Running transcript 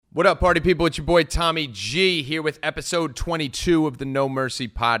What up, party people? It's your boy Tommy G here with episode 22 of the No Mercy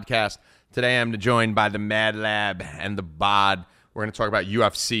podcast. Today I'm joined by the Mad Lab and the Bod. We're going to talk about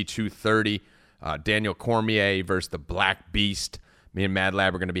UFC 230, Daniel Cormier versus the Black Beast. Me and Mad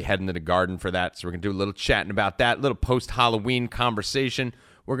Lab are going to be heading to the Garden for that, so we're going to do a little chatting about that, a little post-Halloween conversation.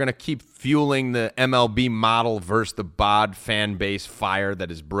 We're going to keep fueling the MLB model versus the Bod fan base fire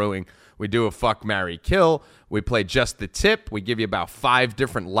that is brewing. We do a fuck, marry, kill. We play just the tip. We give you about 5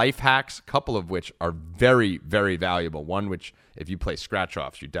 different life hacks, a couple of which are very, very valuable. One which, if you play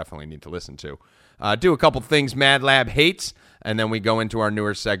scratch-offs, you definitely need to listen to. Do a couple things Mad Lab hates, and then we go into our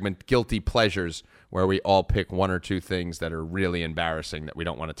newer segment, Guilty Pleasures, where we all pick 1 or 2 things that are really embarrassing that we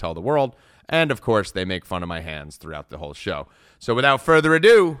don't want to tell the world. And, of course, they make fun of my hands throughout the whole show. So without further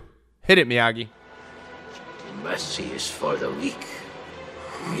ado, hit it, Miyagi. Mercy is for the weak.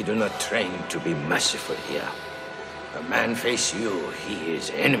 We do not train to be merciful here. A man face you, he is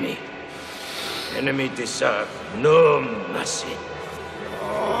enemy. Enemy deserve no mercy.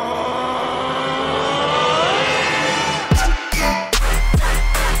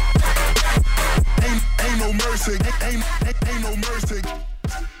 Ain't no mercy. Ain't no mercy.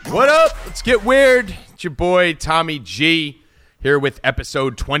 What up? Let's get weird. It's your boy Tommy G here with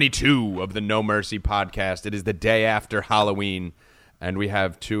episode 22 of the No Mercy podcast. It is the day after Halloween, and we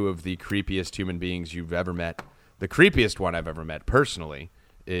have 2 of the creepiest human beings you've ever met. The creepiest one I've ever met personally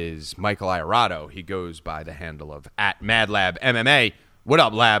is Michael Iorado. He goes by the handle of @MadLabMMA. What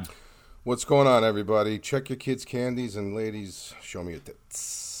up, Lab? What's going on, everybody? Check your kids' candies, and ladies, show me your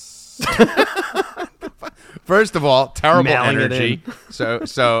tits. First of all, terrible Mailing it energy.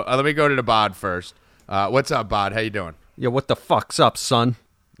 So let me go to the Bod first. What's up, Bod? How you doing? Yeah, what the fuck's up, son?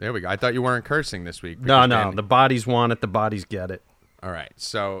 There we go. I thought you weren't cursing this week. No, because the bodies want it, the bodies get it. All right.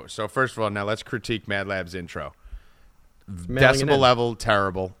 So first of all, now let's critique Mad Lab's intro. Mailing it Decibel in. level,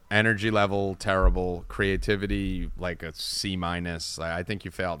 terrible. Energy level, terrible. Creativity, like a C-. I think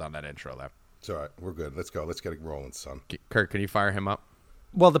you failed on that intro, Lab. It's all right. We're good. Let's go. Let's get it rolling, son. Kurt, can you fire him up?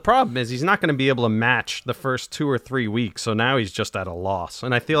 Well, the problem is he's not going to be able to match the first 2 or 3 weeks, so now he's just at a loss.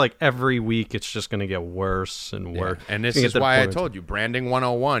 And I feel like every week it's just going to get worse and worse. Yeah. And this It's is gonna get why to I the point- told you, branding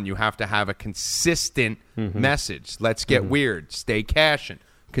 101, you have to have a consistent message. Let's get weird. Stay cashing.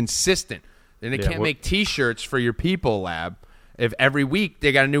 Consistent. Then they Yeah, can't what- make T-shirts for your people, Lab, if every week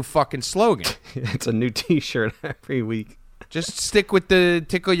they got a new fucking slogan. It's a new T-shirt every week. Just stick with the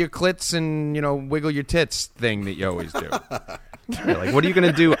tickle your clits and, wiggle your tits thing that you always do. Yeah, like, what are you going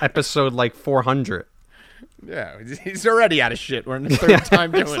to do episode like 400? Yeah, he's already out of shit. We're in the third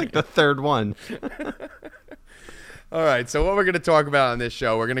time doing It's like it. the third one. All right, so what we're going to talk about on this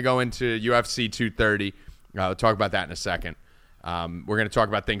show, we're going to go into UFC 230. We'll talk about that in a second. We're going to talk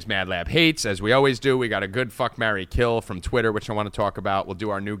about things Mad Lab hates, as we always do. We got a good fuck, marry, kill from Twitter, which I want to talk about. We'll do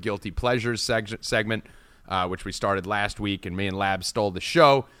our new Guilty Pleasures segment, which we started last week, and me and Lab stole the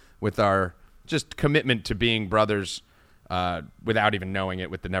show with our just commitment to being brothers without even knowing it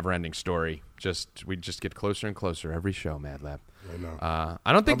with the never-ending story. We just get closer and closer every show, Mad Lab. I know.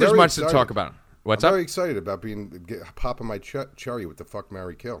 I don't think I'm there's very much to excited. talk about. What's I'm up? very excited about popping my cherry with the fuck,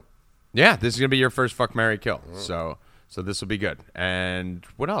 marry, kill. Yeah, this is going to be your first fuck, marry, kill. So this will be good. And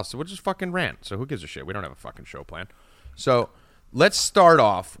what else? We'll just fucking rant. So who gives a shit? We don't have a fucking show plan. So let's start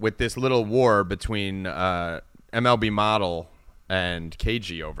off with this little war between MLB model and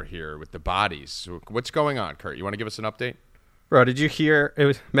KG over here with the bodies. So what's going on, Kurt? You want to give us an update? Bro, did you hear, it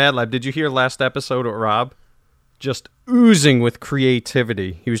was Mad Lab, did you hear last episode with Rob? Just oozing with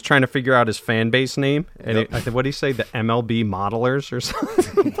creativity. He was trying to figure out his fan base name. And Yep. I think, what did he say? The MLB modelers or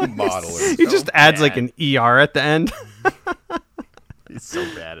something? Modelers. He just adds like an ER at the end. He's so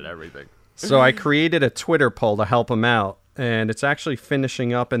bad at everything. So I created a Twitter poll to help him out. And it's actually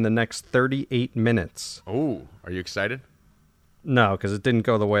finishing up in the next 38 minutes. Oh, are you excited? No, because it didn't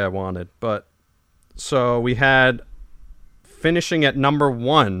go the way I wanted. But so we had finishing at number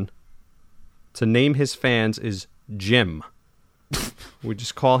 1 to name his fans is Jim. We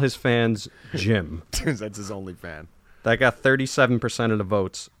just call his fans Jim. That's his only fan. That got 37% of the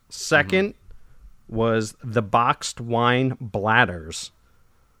votes. Second was the boxed wine bladders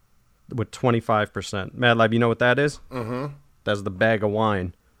with 25%. Mad Lab, you know what that is? Mm-hmm. That's the bag of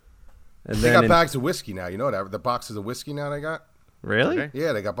wine. And They got bags of whiskey now. You know that? The boxes of whiskey now they got? Really? Okay.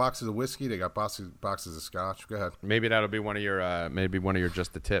 Yeah, they got boxes of whiskey. They got boxes of scotch. Go ahead. Maybe that'll be one of your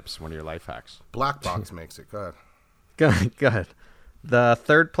just the tips, one of your life hacks. Black Box makes it. Go ahead. Good. The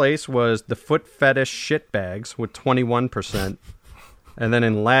third place was the foot fetish shitbags with 21%. And then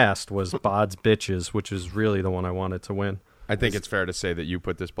in last was Bod's Bitches, which is really the one I wanted to win. I think it's fair to say that you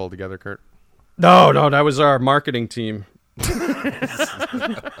put this poll together, Kurt. No, that was our marketing team.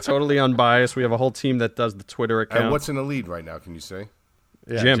 Totally unbiased. We have a whole team that does the Twitter account. And what's in the lead right now? Can you say?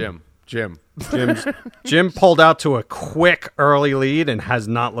 Yeah, Jim. Jim pulled out to a quick early lead and has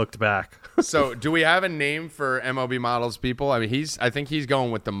not looked back. So, do we have a name for MLB Models people? I mean, I think he's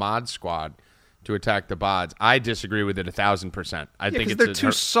going with the Mod Squad to attack the Bods. I disagree with it 1,000%. I think they're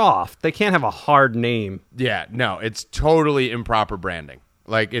too soft. They can't have a hard name. Yeah, no, it's totally improper branding.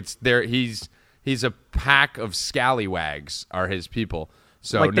 Like it's there. He's a pack of scallywags are his people.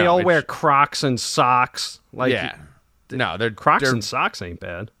 So like they all wear Crocs and socks. Like yeah, no, they're Crocs they're, and socks ain't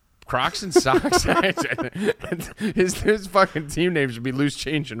bad. Crocs and socks. his fucking team name should be Loose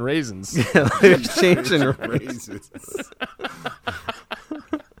Change and Raisins. Change and Raisins.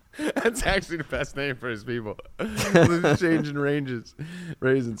 That's actually the best name for his people. Loose Change and Raisins.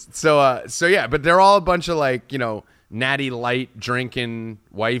 So yeah, but they're all a bunch of like, natty light drinking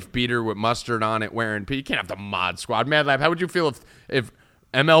wife beater with mustard on it wearing. You can't have the Mod Squad. Mad Lab, how would you feel if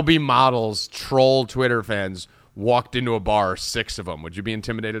MLB Models troll Twitter fans walked into a bar, 6 of them? Would you be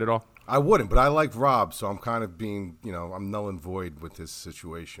intimidated at all? I wouldn't, but I like Rob, so I'm kind of being, I'm null and void with this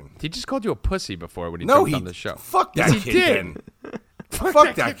situation. He just called you a pussy before when he jumped on the show. Fuck that Yes, he kid did. then.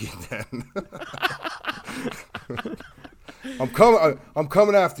 Fuck that kid then. I'm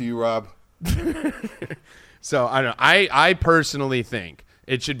coming after you, Rob. So I don't know. I personally think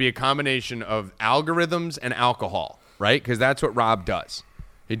it should be a combination of algorithms and alcohol, right? Because that's what Rob does.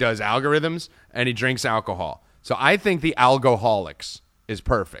 He does algorithms and he drinks alcohol. So I think the Alcoholics is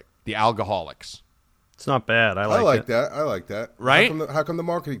perfect. The Alcoholics. It's not bad. I like that. I like that. Right? How come the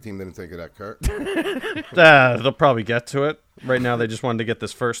marketing team didn't think of that, Kurt? They'll probably get to it. Right now, they just wanted to get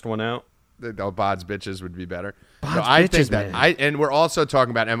this first one out. Bod's bitches would be better. Bod's I bitches, think that. man. And we're also talking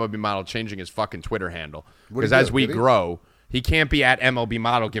about MLB Model changing his fucking Twitter handle What because did he as do? we Did he? grow, he can't be at MLB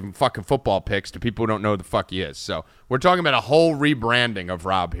Model giving fucking football picks to people who don't know who the fuck he is. So we're talking about a whole rebranding of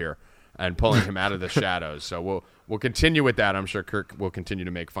Rob here and pulling him out of the shadows. So we'll continue with that. I'm sure Kirk will continue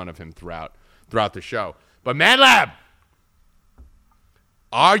to make fun of him throughout the show. But Mad Lab,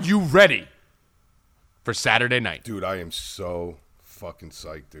 are you ready for Saturday night? Dude, I am so fucking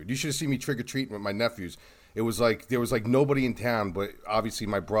psyched, dude. You should have seen me trick-or-treating with my nephews. It was like, there was like nobody in town, but obviously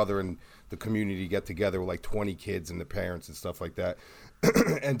my brother and the community get together with like 20 kids and the parents and stuff like that.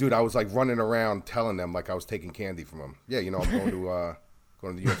 And dude, I was like running around telling them like I was taking candy from them. Yeah, I'm going to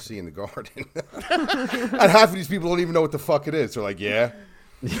the UFC in the garden. And half of these people don't even know what the fuck it is. They're like, yeah.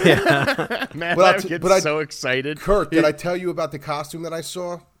 Mad But Lab gets so excited. Kurt, did I tell you about the costume that I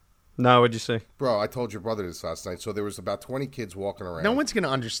saw? No, what'd you say? Bro, I told your brother this last night. So there was about 20 kids walking around. No one's going to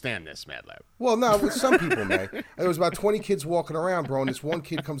understand this, Mad Lab. Well, no, some people may. And there was about 20 kids walking around, bro, and this one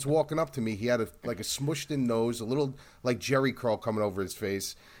kid comes walking up to me. He had a smushed-in nose, a little like Jerry curl coming over his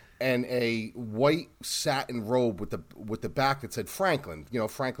face, and a white satin robe with the back that said Franklin.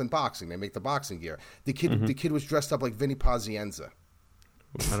 Franklin Boxing. They make the boxing gear. The kid was dressed up like Vinny Pazienza.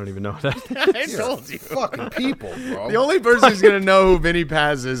 I don't even know that. I told you. Fucking people, bro. The only person who's going to know who Vinny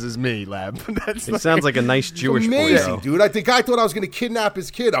Paz is me, Lab. It sounds like a nice Jewish boy, amazing, though. dude. The guy thought I was going to kidnap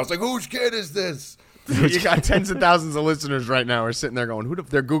his kid. I was like, whose kid is this? You got tens of thousands of listeners right now who are sitting there going,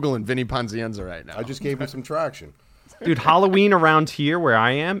 they're Googling Vinny Pazienza right now. I just gave him some traction. Dude, Halloween around here where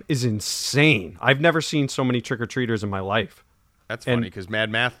I am is insane. I've never seen so many trick-or-treaters in my life. That's funny because Mad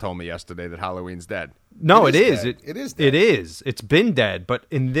Math told me yesterday that Halloween's dead. No, it is is. dead. It is dead. It is. It's been dead, but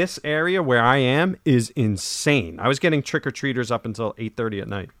in this area where I am is insane. I was getting trick-or-treaters up until 8:30 at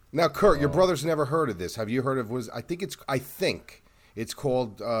night. Now, Kurt, your brother's never heard of this. Have you heard of I think it's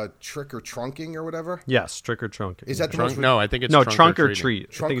called trick or trunking or whatever. Yes, trick-or-trunking. Is that the Trunk? most No, I think it's trunk or treating.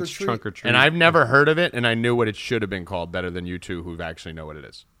 treat. I think it's Trunk or treat? trunk or treat. And I've never heard of it, and I knew what it should have been called better than you two who actually know what it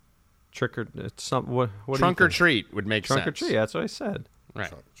is. It's some what do you Trunk or think? treat would make Trunk sense. or treat. That's what I said. Right.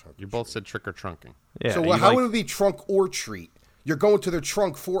 Trunk You both said trick or trunking. Yeah. So you how like- would it be trunk or treat? You're going to their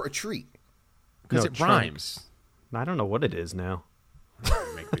trunk for a treat. Because No, it trunk. rhymes. I don't know what it is now.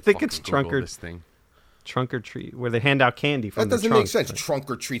 Make me think it's fucking trunk Google or- this thing. Trunk or treat, where they hand out candy from That the doesn't trunk. make sense. Trunk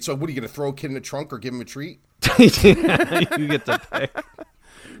or treat. So what are you going to throw a kid in the trunk or give him a treat? You get to pick.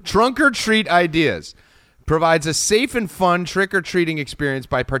 Trunk or Treat Ideas provides a safe and fun trick-or-treating experience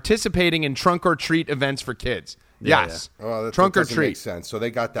by participating in trunk or treat events for kids. Yeah, Yes. That Trunk or doesn't make treat. sense. So they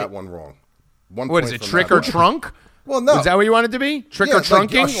got that one wrong. What point is it, from trick that or one. trunk? Well, no. Is that what you want it to be? Trick Yeah, or it's like,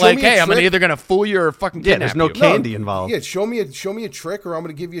 trunking? show Like, me a hey, I'm trick. either going to fool you or fucking Yeah, kidnap there's no you. candy involved. Yeah, show me a trick, or I'm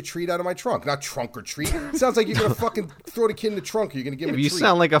going to give you a treat out of my trunk. Not trunk or treat. Sounds like you're going to fucking throw the kid in the trunk. Or you're going to give him a You treat.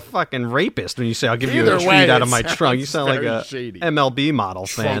 sound like a fucking rapist when you say, I'll give you Either a treat way, out of it my trunk. You sounds sound like very a shady. MLB model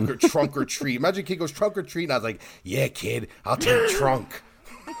fan. trunk or treat. Imagine a kid goes trunk or treat, and I was like, yeah, kid, I'll take trunk.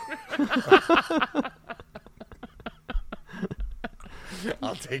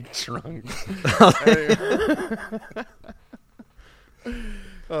 I'll take trunk.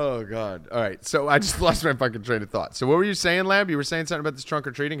 Oh, God. All right. So I just lost my fucking train of thought. So what were you saying, Lab? You were saying something about this trunk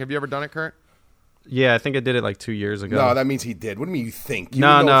or treating. Have you ever done it, Kurt? Yeah, I think I did it like 2 years ago. No, that means he did. What do you mean you think? You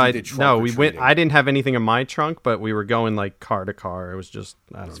No, would know no, if he did trunk or we went. treating. I didn't have anything in my trunk, but we were going like car to car. It was just,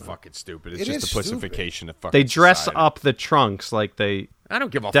 I don't It's know. fucking stupid. It's It just is a pussification of fucking They dress society. up the trunks like they. I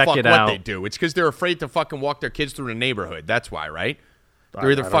don't give a deck fuck it what out. they do. It's because they're afraid to fucking walk their kids through the neighborhood. That's why, right? They're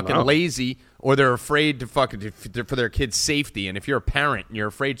I either don't fucking know. lazy or they're afraid to fucking for their kid's safety. And if you're a parent and you're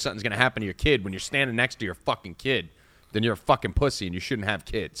afraid something's gonna happen to your kid when you're standing next to your fucking kid, then you're a fucking pussy and you shouldn't have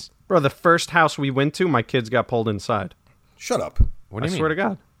kids. Bro, the first house we went to, my kids got pulled inside. Shut up. What do I you mean? swear to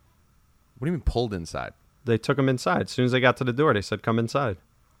God. What do you mean pulled inside? They took them inside. As soon as they got to the door, they said, come inside.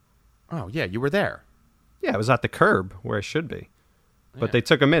 Oh yeah, you were there. Yeah, it was at the curb where I should be. But they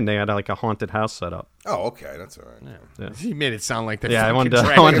took them in. They had like a haunted house set up. Oh, okay, that's all right. Yeah. He made it sound like they Yeah, I fucking wanted to-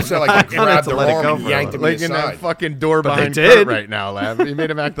 dragged I wanted him. It sounded like he I wanted grabbed to their let it arm go and for a yanked him like in that aside. fucking door But they behind did. Kurt right now, Lab. He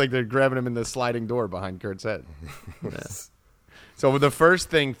made him act like they're grabbing him in the sliding door behind Kurt's head. So the first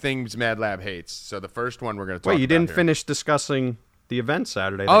things Mad Lab hates. So the first one we're going to talk about Wait, you didn't here. finish discussing the event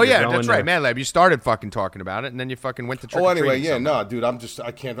Saturday. that Oh you're yeah, going that's to. right, Mad Lab. You started fucking talking about it, and then you fucking went to trick Oh, or anyway, treating. yeah, no, dude,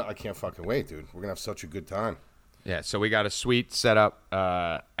 I can't fucking wait, dude. We're gonna have such a good time. Yeah, so we got a suite set up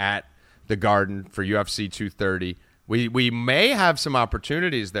at the Garden for UFC 230. We may have some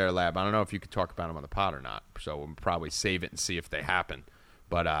opportunities there, Lab. I don't know if you could talk about them on the pod or not. So we'll probably save it and see if they happen.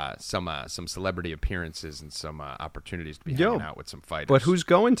 But some celebrity appearances and some opportunities to be hanging out with some fighters. But who's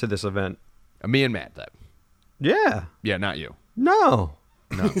going to this event? Me and Mad Lab. Yeah. Yeah, not you. No.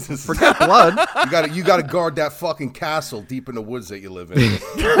 Forget blood. You gotta guard that fucking castle deep in the woods that you live in.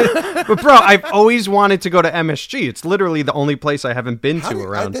 But bro, I've always wanted to go to MSG. It's literally the only place I haven't been to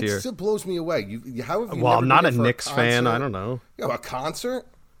around that here. still blows me away. How have you Well, never I'm not been a there for Knicks fan. concert? I don't know. You know, a concert?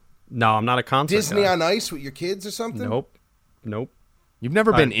 No, I'm not a concert Disney guy. on Ice with your kids or something? Nope. You've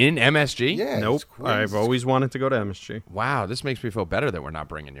never been in MSG? Yeah. Nope. it's crazy. I've always wanted to go to MSG. Wow, this makes me feel better that we're not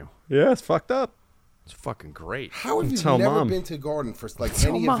bringing you. Yeah, it's fucked up. It's fucking great. How have you Tell never Mom. been to Garden for like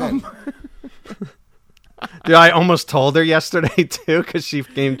any event? Dude, I almost told her yesterday, too, because she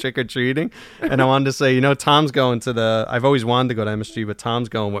came trick-or-treating. And I wanted to say, Tom's going to the... I've always wanted to go to MSG, but Tom's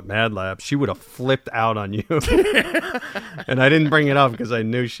going with Mad Lab. She would have flipped out on you. And I didn't bring it up because I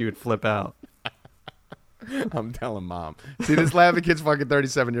knew she would flip out. I'm telling Mom. See, this Lab kid's fucking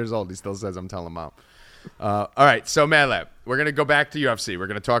 37 years old. He still says I'm telling Mom. All right, so Mad Lab, we're going to go back to UFC. We're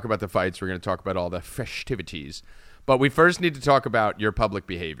going to talk about the fights. We're going to talk about all the festivities. But we first need to talk about your public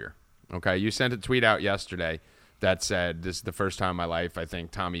behavior. Okay, you sent a tweet out yesterday that said, this is the first time in my life I think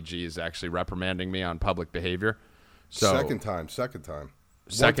Tommy G is actually reprimanding me on public behavior. So Second time. Second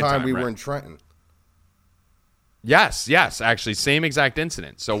One time we right. were in Trenton. Yes, actually, same exact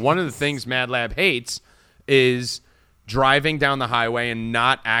incident. So one of the things Mad Lab hates is driving down the highway and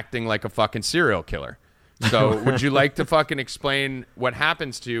not acting like a fucking serial killer. So would you like to fucking explain what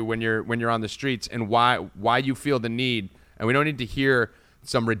happens to you when you're on the streets and why you feel the need? And we don't need to hear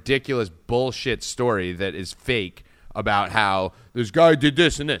some ridiculous bullshit story that is fake about how this guy did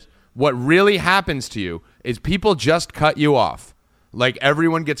this and this. What really happens to you is people just cut you off. Like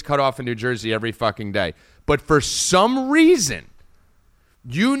everyone gets cut off in New Jersey every fucking day. But for some reason,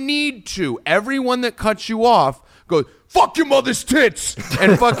 you need to, everyone that cuts you off, go, fuck your mother's tits,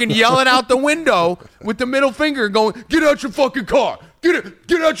 and fucking yell it out the window with the middle finger going, get out your fucking car.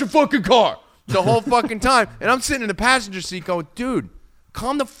 Get out your fucking car. The whole fucking time. And I'm sitting in the passenger seat going, dude,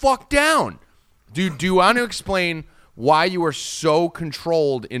 calm the fuck down. Dude, do you want to explain why you are so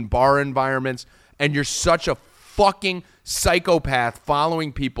controlled in bar environments and you're such a fucking psychopath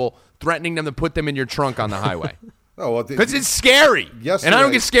following people, threatening them to put them in your trunk on the highway? Oh, well, Because it's scary. And I don't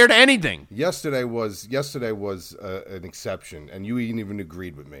Yesterday- get scared of anything. Yesterday was an exception, and you even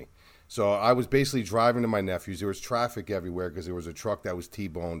agreed with me. So I was basically driving to my nephew's. There was traffic everywhere because there was a truck that was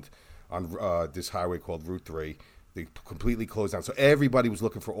T-boned on this highway called Route 3. They completely closed down. So everybody was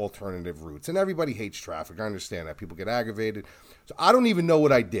looking for alternative routes. And everybody hates traffic. I understand that. People get aggravated. So I don't even know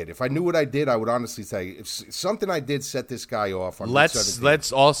what I did. If I knew what I did, I would honestly say, if something I did set this guy off on Route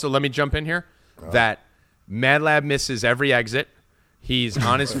 17. Let me jump in here. That Mad Lab misses every exit. He's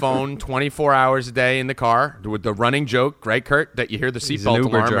on his phone 24 hours a day in the car with the running joke, right, Kurt, that you hear the He's an seatbelt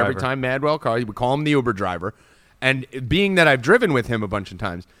Uber alarm every driver. time Madwell calls. We call him the Uber driver. And being that I've driven with him a bunch of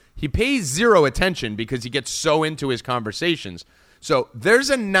times, he pays zero attention because he gets so into his conversations. So there's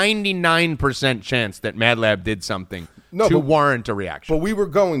a 99% chance that Mad Lab did something to warrant a reaction. But we were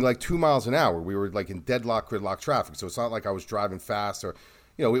going like 2 miles an hour. We were like in deadlock, gridlock traffic. So it's not like I was driving fast or,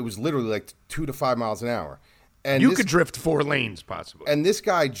 it was literally like 2 to 5 miles an hour. And You could drift 4 lanes, possibly. And this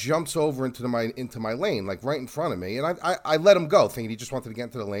guy jumps over into my lane, like right in front of me. And I let him go, thinking he just wanted to get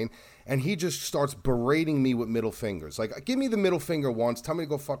into the lane. And he just starts berating me with middle fingers. Like, give me the middle finger once. Tell me to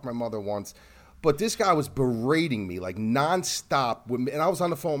go fuck my mother once. But this guy was berating me, like, nonstop. And I was on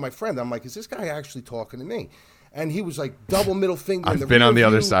the phone with my friend. I'm like, is this guy actually talking to me? And he was like, double middle finger. I've been on the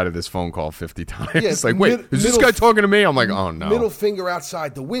other side of this phone call 50 times. Yeah, It's like, wait, is this guy talking to me? I'm like, oh, no. Middle finger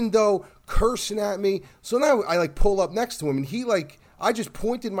outside the window, cursing at me. So now I, like, pull up next to him. And he, like, I just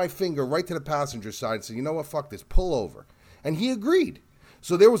pointed my finger right to the passenger side and said, you know what, fuck this, pull over. And he agreed.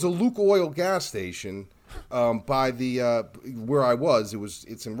 So there was a Luke Oil gas station by the where I was.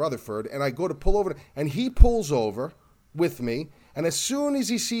 It's in Rutherford, and I go to pull over, and he pulls over with me. And as soon as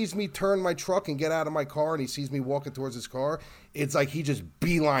he sees me turn my truck and get out of my car, and he sees me walking towards his car, it's like he just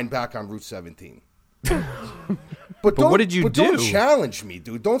beeline back on Route 17. But what did you do? Don't challenge me,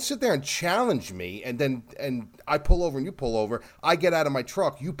 dude. Don't sit there and challenge me, and I pull over and you pull over. I get out of my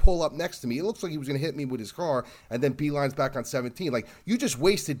truck. You pull up next to me. It looks like he was going to hit me with his car, and then beelines back on 17. Like, you just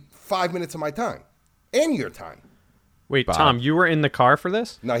wasted 5 minutes of my time and your time. Wait, Tom, you were in the car for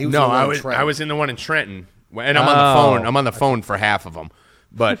this? No, he was. No, in the one in I Trenton. was in the one in Trenton, and I'm on the phone. I'm on the phone for half of them,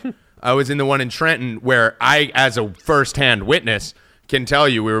 but I was in the one in Trenton where I, as a first-hand witness, can tell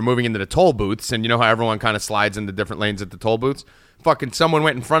you we were moving into the toll booths, and you know how everyone kind of slides into different lanes at the toll booths? Fucking someone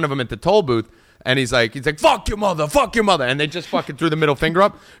went in front of him at the toll booth, and he's like, fuck your mother, and they just fucking threw the middle finger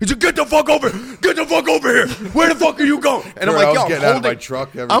up. He's like, get the fuck over here. Where the fuck are you going? And I'm like,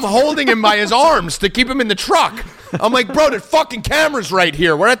 yo, I'm holding him by his arms to keep him in the truck. I'm like, bro, the fucking camera's right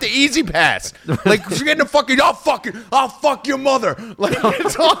here. We're at the Easy Pass. Like, you're getting the fucking, I'll fuck your mother. Like,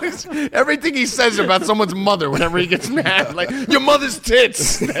 it's always, everything he says about someone's mother whenever he gets mad. Like, your mother's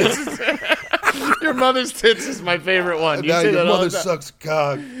tits. Your mother's tits is my favorite one. You say your that all mother the time. sucks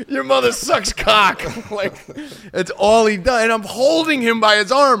cock. Your mother sucks cock. Like, it's all he does. And I'm holding him by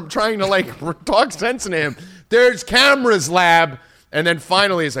his arm, trying to, like, talk sense into him. There's cameras, lab. And then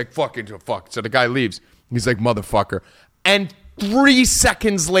finally, he's like, fuck. So the guy leaves. He's like, motherfucker. And 3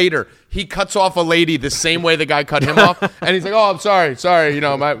 seconds later, he cuts off a lady the same way the guy cut him off. And he's like, oh, I'm sorry. You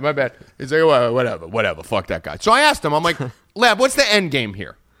know, my bad. He's like, well, whatever. Fuck that guy. So I asked him, I'm like, lab, what's the end game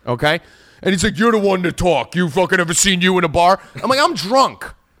here? Okay? And he's like, you're the one to talk. You fucking ever seen you in a bar? I'm like, I'm drunk.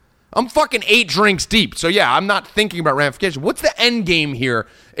 I'm fucking 8 drinks deep. So yeah, I'm not thinking about ramifications. What's the end game here?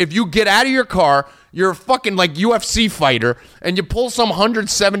 If you get out of your car, you're a fucking like UFC fighter, and you pull some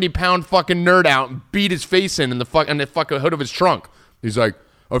 170-pound fucking nerd out and beat his face in the fucking hood of his trunk. He's like,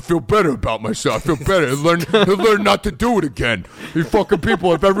 I feel better about myself. I feel better. He'll learn not to do it again. These fucking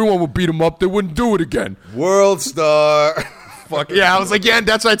people, if everyone would beat him up, they wouldn't do it again. World star. Fuck yeah, I was like, yeah,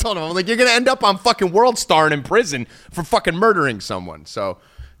 that's what I told him. I'm like, you're gonna end up on fucking World Star and in prison for fucking murdering someone. So,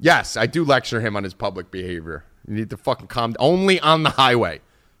 yes, I do lecture him on his public behavior. You need to fucking calm down. Only on the highway.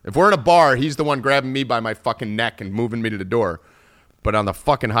 If we're in a bar, he's the one grabbing me by my fucking neck and moving me to the door. But on the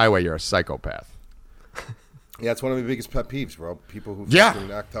fucking highway, you're a psychopath. Yeah, it's one of my biggest pet peeves, bro. People who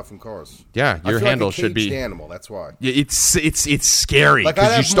fucking act tough in cars. Yeah, your handle like should be animal. That's why. Yeah, it's scary Like,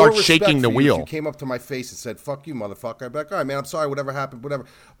 because you start shaking the wheel. If you came up to my face and said, "Fuck you, motherfucker," I'd be like, "All right, man, I'm sorry. Whatever happened, whatever."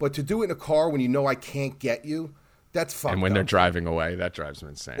 But to do it in a car when you know I can't get you, that's fucked up. And when they're driving away, that drives them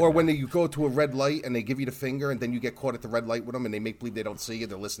insane. Or when you go to a red light and they give you the finger, and then you get caught at the red light with them, and they make believe they don't see you.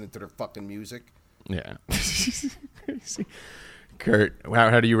 They're listening to their fucking music. Yeah. Kurt,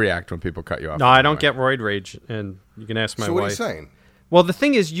 how do you react when people cut you off? No, I don't get roid rage, and you can ask my So wife. what are you saying? Well, the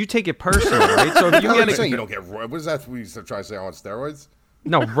thing is, you take it personal, right? So if you What are get you saying? You don't get roid. What is that? What you trying to say on steroids?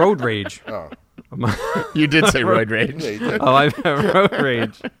 no road rage. Oh, You did say roid rage. yeah, you did. Oh, I have road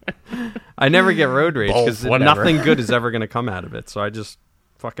rage. I never get road rage because Both, whatever. nothing good is ever going to come out of it. So I just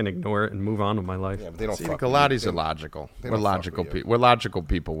fucking ignore it and move on with my life. Yeah, but they don't See, fuck Galati's with you. illogical. They We're don't fuck logical with you. people. We're logical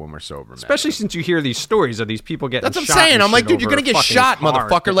people when we're sober, man. Especially since you hear these stories of these people getting That's what I'm shot saying. and I'm like, shit dude, you're over gonna a get fucking shot, car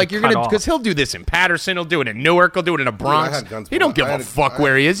motherfucker. that Like you you're cut gonna, off. because he'll do this in Patterson, he'll do it in Newark, he'll do it in the Dude, I Bronx. had guns He pulled- don't give I a had fuck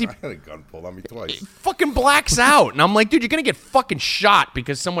where he is. He I had a gun pulled on me twice. fucking blacks out, and I'm like, dude, you're gonna get fucking shot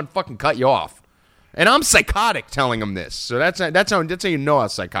because someone fucking cut you off. And I'm psychotic telling him this, so that's how you know how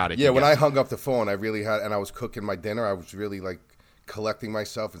psychotic. Yeah, you when get. I hung up the phone, I really had, and I was cooking my dinner. I was really like collecting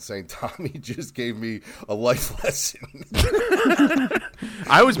myself and saying, Tommy just gave me a life lesson.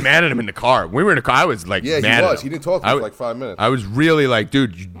 I was mad at him in the car. When we were in the car, I was like, Yeah, he mad was. at him. He didn't talk to me for like 5 minutes. I was really like,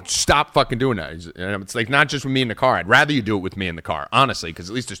 dude, you stop fucking doing that. And it's like not just with me in the car. I'd rather you do it with me in the car, honestly, because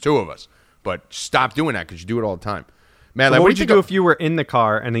at least there's 2 of us. But stop doing that because you do it all the time. Man, So like, what what would do you you do think? if you were in the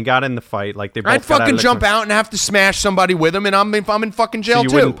car and they got in the fight? Like they both I'd got out fucking of the jump car? out and have to smash somebody with him, and I'm in fucking jail So you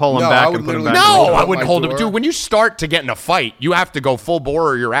too. wouldn't pull him No, back I would and put him literally back. just in the No, open I up wouldn't my hold him. door. Dude, when you start to get in a fight, you have to go full bore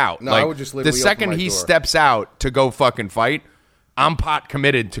or you're out. No, I would just the literally second open my he door. steps out to go fucking fight, I'm pot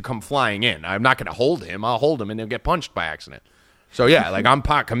committed to come flying in. I'm not going to hold him. I'll hold him and he'll get punched by accident. So yeah, like I'm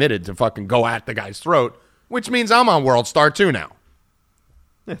pot committed to fucking go at the guy's throat, which means I'm on World Star 2 now.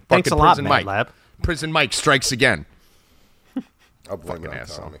 Thanks Fucking a lot, Prison Mad Mike. Lab. Prison Mike strikes again. I'll blame it on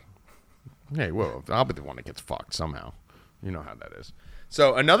asshole. Tommy. Hey, well, I'll be the one that gets fucked somehow. You know how that is.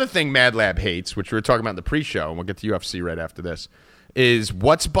 So another thing Mad Lab hates, which we were talking about in the pre-show, and we'll get to UFC right after this, is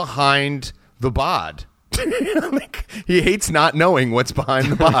what's behind the bod. Like, he hates not knowing what's behind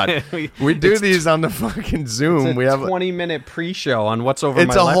the bod. We do these on the fucking Zoom. It's a We have 20-minute pre-show on what's over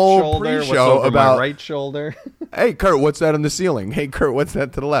It's my a left whole shoulder, what's pre-show over about- my right shoulder. Hey, Kurt, what's that on the ceiling? Hey, Kurt, what's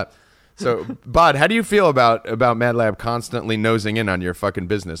that to the left? So, Bod, how do you feel about Mad Lab constantly nosing in on your fucking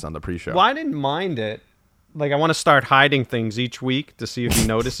business on the pre-show? Well, I didn't mind it. Like, I want to start hiding things each week to see if he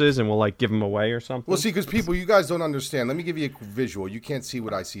notices, and we'll, like, give him away or something. Well, see, because people, you guys don't understand. Let me give you a visual. You can't see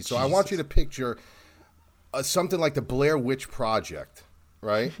what I see. So I want you to picture something like the Blair Witch Project,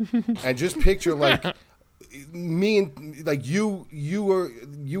 right? And just picture, like, me and, like, you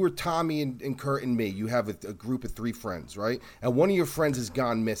were Tommy and Kurt and me. You have a group of 3 friends, right? And one of your friends has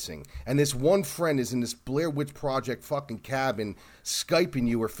gone missing. And this one friend is in this Blair Witch Project fucking cabin, Skyping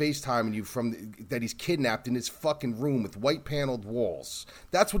you or FaceTiming you from that he's kidnapped in his fucking room with white paneled walls.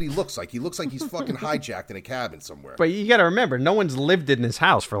 That's what he looks like. He looks like he's fucking hijacked in a cabin somewhere. But you got to remember, no one's lived in this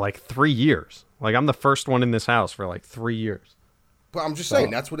house for, like, 3 years. Like, I'm the first one in this house for, like, 3 years. But I'm just saying,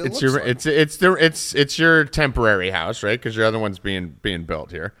 that's what it It's looks your like. it's your temporary house, right? Because your other one's being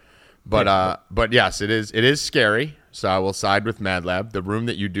built here. But yes, it is scary. So I will side with Mad Lab. The room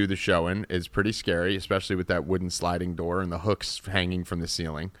that you do the show in is pretty scary, especially with that wooden sliding door and the hooks hanging from the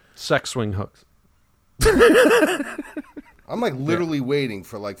ceiling. Sex swing hooks. I'm like literally waiting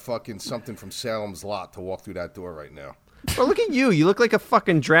for like fucking something from Salem's Lot to walk through that door right now. Bro, look at you. You look like a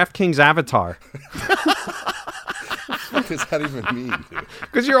fucking DraftKings avatar. What does that even mean, dude?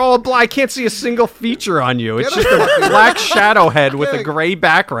 Because you're all blind. I can't see a single feature on you. It's Get a just a fucking- black shadow head with a Get a- gray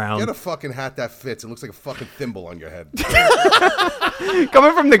background. Get a fucking hat that fits. It looks like a fucking thimble on your head.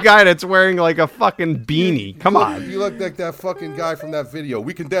 Coming from the guy that's wearing like a fucking beanie. Come on. You look like that fucking guy from that video.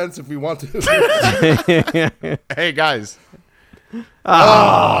 We can dance if we want to. Hey guys,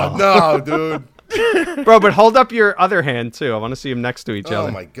 Oh, no, dude. Bro, but hold up your other hand too. I want to see them next to each Oh,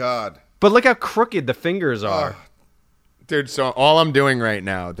 other. my God. But look how crooked the fingers are. dude. So all I'm doing right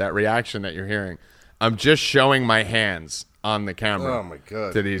now, that reaction that you're hearing, I'm just showing my hands on the camera. Oh, my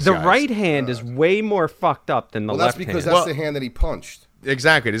God. To these The guys. right hand is way more fucked up than the Well, left that's because hand. that's the hand that he punched.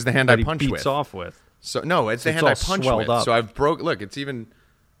 Exactly. This is the hand that I he punch beats with. off with. So no, it's the It's hand I all punch swelled with. up. So I've broke. Look, it's even.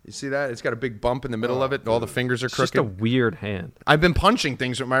 You see that? It's got a big bump in the middle of it. All the fingers are It's just a crooked. weird hand. I've been punching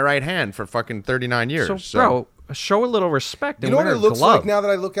things with my right hand for fucking 39 years. So, bro, show a little respect You and know what wear it a looks glove. like now that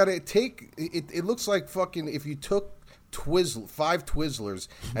I look at it? It looks like fucking if you took 5 Twizzlers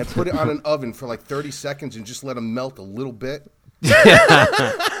and put it on an oven for like 30 seconds and just let them melt a little bit. You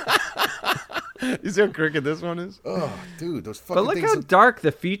see how crooked this one is? Oh, dude, those fucking But look things. how dark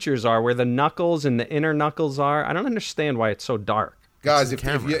the features are, where the knuckles and the inner knuckles are. I don't understand why it's so dark. Guys, It's the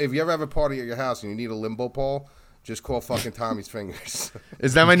if camera. you ever have a party at your house and you need a limbo pole, just call fucking Tommy's Fingers.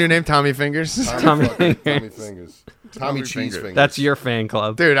 Is that my new name, Tommy Fingers? Tommy Fingers. Tommy Cheese Fingers. Fingers. That's your fan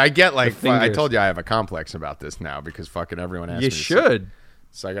club. Dude, I get like The I fingers. told you I have a complex about this now because fucking everyone asks You me. to say- should.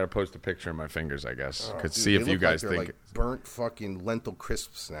 So I got to post a picture of my fingers, I guess, Oh, could dude, see they if you look like guys they're think. like burnt fucking lentil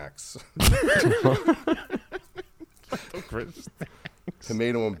crisp snacks.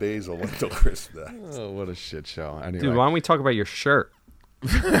 Tomato and basil lentil crisp snacks. Oh, what a shit show! Anyway. Dude, why don't we talk about your shirt?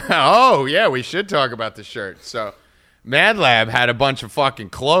 Oh, yeah, we should talk about the shirt. So, Mad Lab had a bunch of fucking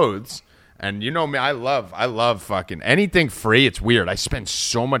clothes, and you know me, I love fucking anything free. It's weird. I spend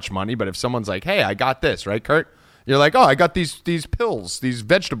so much money, but if someone's like, "Hey, I got this," right, Kurt? You're like, "Oh, I got these pills, these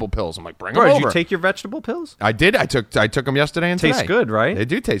vegetable pills." I'm like, "Bring them Bro, over." did you take your vegetable pills? I did. I took them yesterday and Tastes today. good, right? They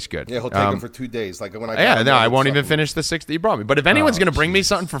do taste good. Yeah, he'll take them for 2 days. Like when I got Yeah, them, no, I would won't suck even them. finish the 6 that you brought me. But if anyone's going to bring me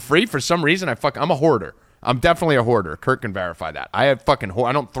something for free, for some reason, I'm a hoarder. I'm definitely a hoarder. Kurt can verify that. I have fucking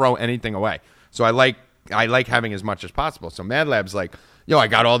I don't throw anything away. So I like having as much as possible. So Mad Lab's like, yo, I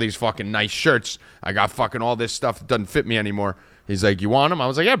got all these fucking nice shirts. I got fucking all this stuff that doesn't fit me anymore. He's like, you want them? I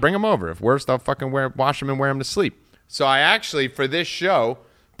was like, yeah, bring them over. If worse, I'll fucking wash them and wear them to sleep. So I actually, for this show,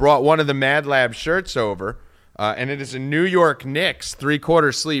 brought one of the Mad Lab shirts over, and it is a New York Knicks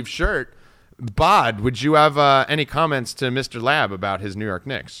 3/4 sleeve shirt. Bod, would you have any comments to Mr. Lab about his New York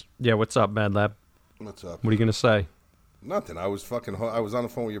Knicks? Yeah, what's up, Mad Lab? What's up? What are you going to say? Nothing. I was I was on the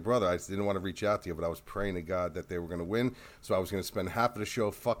phone with your brother. I just didn't want to reach out to you, but I was praying to God that they were going to win. So I was going to spend half of the show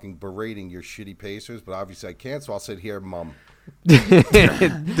fucking berating your shitty Pacers, but obviously I can't. So I'll sit here, mum. Dude, but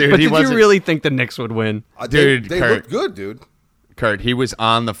did you really think the Knicks would win? Dude, they Kurt, looked good, dude. Kurt, he was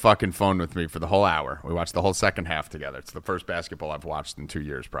on the fucking phone with me for the whole hour. We watched the whole second half together. It's the first basketball I've watched in 2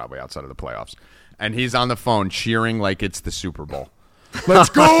 years, probably outside of the playoffs. And he's on the phone cheering like it's the Super Bowl. Let's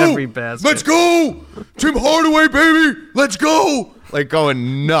go! Every basket. Let's go! Tim Hardaway, baby! Let's go! Like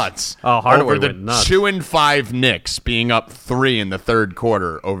going nuts. Oh, Hardaway over the went nuts. 2-5 Knicks being up 3 in the third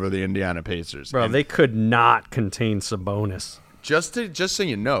quarter over the Indiana Pacers. Bro, And they could not contain Sabonis. just so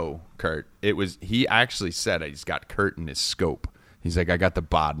you know, Kurt, he actually said he's got Kurt in his scope. He's like, I got the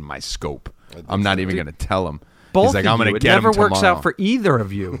bod in my scope. I'm not even going to tell him. Both He's like, of I'm you. going to It get him never works tomorrow. out for either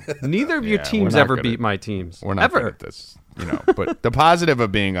of you. Neither of your Yeah, teams we're not ever good beat at- my teams. We're not ever. good at this, But the positive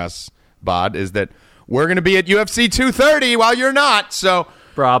of being us, Bod, is that we're going to be at UFC 230 while you're not. So,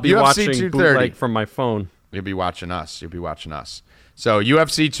 Bro, I'll be UFC watching 230. bootleg from my phone. You'll be watching us. So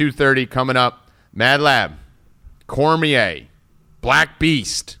UFC 230 coming up. Mad Lab, Cormier, Black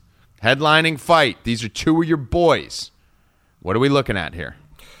Beast, headlining fight. These are two of your boys. What are we looking at here?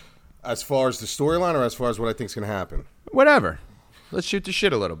 As far as the storyline or as far as what I think is going to happen? Whatever. Let's shoot the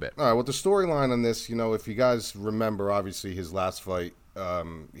shit a little bit. All right, well, the storyline on this, if you guys remember, obviously, his last fight,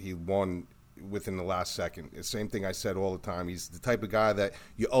 he won within the last second. The same thing I said all the time. He's the type of guy that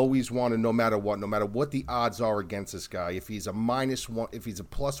you always want to, no matter what the odds are against this guy, if he's a -1, if he's a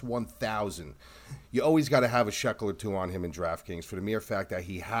plus 1,000, you always got to have a shekel or two on him in DraftKings for the mere fact that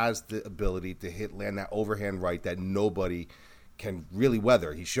he has the ability to land that overhand right that nobody can really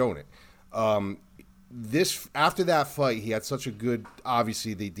weather. He's shown it. After that fight, he had such a good.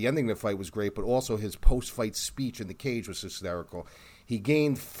 Obviously, the ending of the fight was great, but also his post-fight speech in the cage was hysterical. He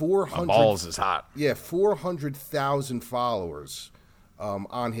gained 400. My balls is hot. Yeah, 400,000 followers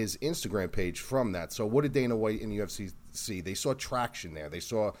on his Instagram page from that. So, what did Dana White and UFC see? They saw traction there. They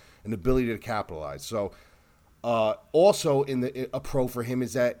saw an ability to capitalize. So, also a pro for him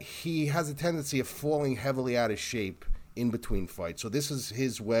is that he has a tendency of falling heavily out of shape in between fights. So, this is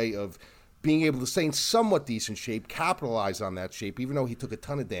his way of being able to stay in somewhat decent shape, capitalize on that shape, even though he took a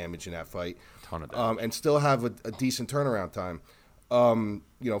ton of damage in that fight, and still have a decent turnaround time,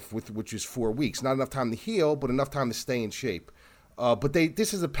 which is 4 weeks. Not enough time to heal, but enough time to stay in shape. But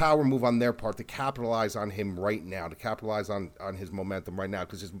this is a power move on their part to capitalize on him right now, to capitalize on his momentum right now,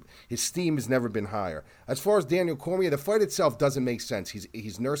 because his steam has never been higher. As far as Daniel Cormier, the fight itself doesn't make sense.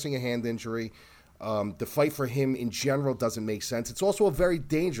 He's nursing a hand injury. The fight for him in general doesn't make sense. It's also a very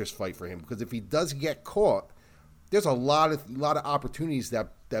dangerous fight for him because if he does get caught, there's a lot of opportunities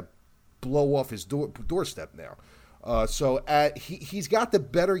that blow off his doorstep now. So he's got the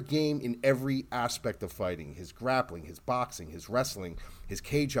better game in every aspect of fighting: his grappling, his boxing, his wrestling, his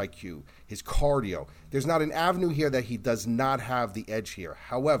cage IQ, his cardio. There's not an avenue here that he does not have the edge here.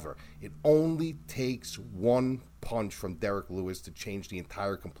 However, it only takes one punch from Derek Lewis to change the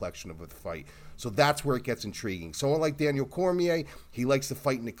entire complexion of a fight. So that's where it gets intriguing. Someone like Daniel Cormier, he likes to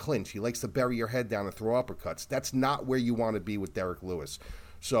fight in the clinch. He likes to bury your head down and throw uppercuts. That's not where you want to be with Derek Lewis.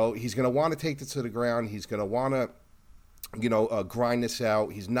 So he's going to want to take this to the ground. He's going to want to grind this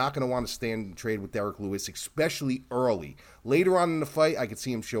out. He's not going to want to stand and trade with Derek Lewis, especially early. Later on in the fight, I could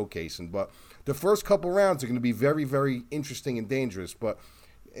see him showcasing. But the first couple rounds are going to be very, very interesting and dangerous. But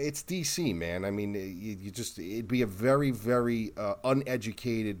it's DC, man. I mean, it'd be a very, very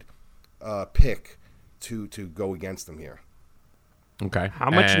uneducated pick to go against them here. Okay. How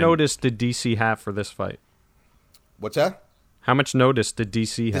much notice did DC have for this fight? What's that? How much notice did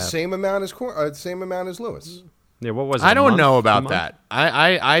DC have? The same amount as Lewis. Yeah, what was it? I don't a know month? about that.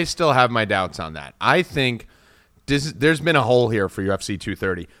 I still have my doubts on that. I think there's been a hole here for UFC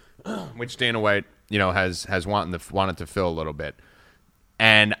 230, which Dana White, has wanted to fill a little bit.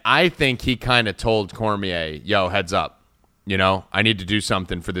 And I think he kind of told Cormier, yo, heads up. I need to do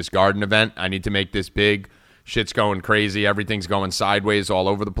something for this Garden event. I need to make this big. Shit's going crazy. Everything's going sideways all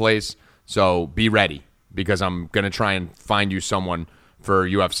over the place. So be ready because I'm going to try and find you someone for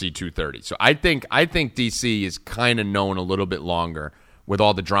UFC 230. So I think DC is kind of known a little bit longer with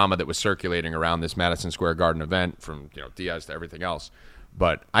all the drama that was circulating around this Madison Square Garden event from Diaz to everything else.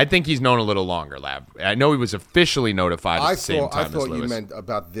 But I think he's known a little longer, Lab. I know he was officially notified at the same time as Lewis. I thought you meant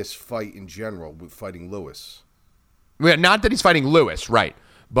about this fight in general, with fighting Lewis. Yeah, not that he's fighting Lewis, right.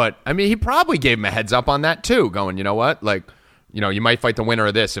 But, I mean, he probably gave him a heads up on that, too, going, you know what? Like, you might fight the winner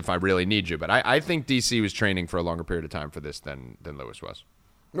of this if I really need you. But I think DC was training for a longer period of time for this than Lewis was.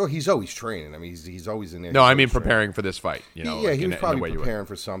 No, he's always training. I mean, he's always in there. No, He's I mean always training. preparing for this fight. You know, Yeah, like he was in the probably way you would. preparing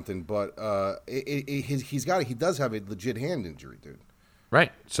for something, but he does have a legit hand injury, dude.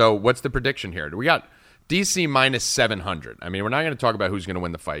 Right. So what's the prediction here? We got DC minus 700. I mean, we're not going to talk about who's going to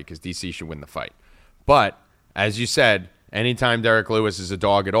win the fight because DC should win the fight. But as you said, anytime Derek Lewis is a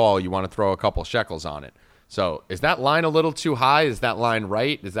dog at all, you want to throw a couple shekels on it. So is that line a little too high? Is that line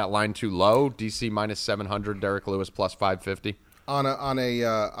right? Is that line too low? DC minus 700, Derek Lewis plus 550. On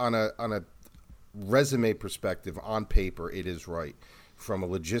a resume perspective, on paper, it is right. From a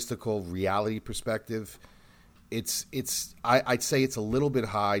logistical reality perspective, I'd say it's a little bit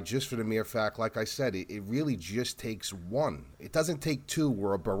high just for the mere fact, like I said, it really just takes one. It doesn't take two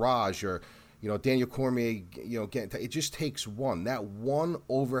or a barrage or, Daniel Cormier, it just takes one. That one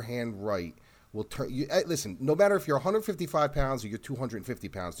overhand right will turn you. Listen, no matter if you're 155 pounds or you're 250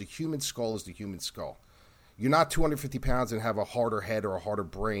 pounds, the human skull is the human skull. You're not 250 pounds and have a harder head or a harder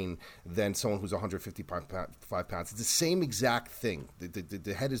brain than someone who's 155 pounds. It's the same exact thing.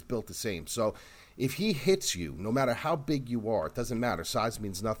 The head is built the same. So if he hits you, no matter how big you are, it doesn't matter. Size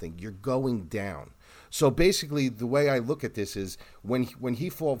means nothing. You're going down. So basically, the way I look at this is when he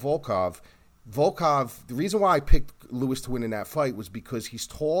fought Volkov, the reason why I picked Lewis to win in that fight was because he's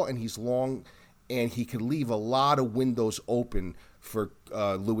tall and he's long and he could leave a lot of windows open for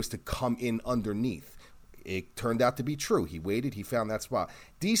Lewis to come in underneath. It turned out to be true. He waited. He found that spot.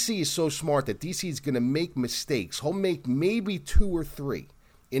 DC is so smart that DC is going to make mistakes. He'll make maybe 2 or 3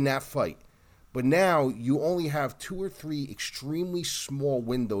 in that fight. But now you only have 2 or 3 extremely small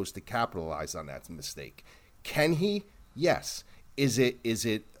windows to capitalize on that mistake. Can he? Yes. Is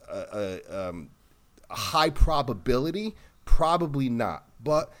it a high probability? Probably not.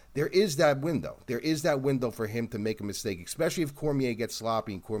 But there is that window. There is that window for him to make a mistake, especially if Cormier gets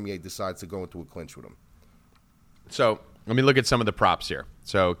sloppy and Cormier decides to go into a clinch with him. So let me look at some of the props here.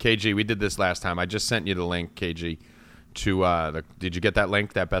 So KG, we did this last time. I just sent you the link, KG, to did you get that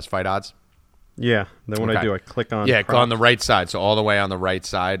link, that best fight odds? Yeah. Then when I do, I click on click on the right side. So all the way on the right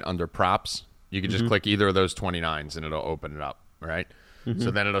side under props, you can just click either of those 29s and it'll open it up, right? So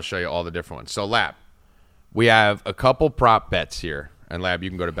then it'll show you all the different ones. So Lab, we have a couple prop bets here. And Lab, you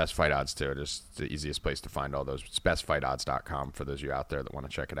can go to Best Fight Odds too. It's the easiest place to find all those. It's bestfightodds.com for those of you out there that want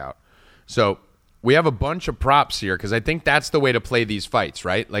to check it out. So we have a bunch of props here because I think that's the way to play these fights,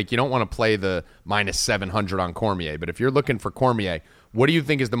 right? Like you don't want to play the minus 700 on Cormier, but if you're looking for Cormier, what do you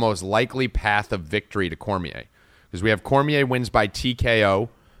think is the most likely path of victory to Cormier? Because we have Cormier wins by TKO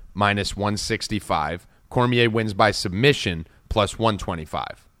minus 165. Cormier wins by submission plus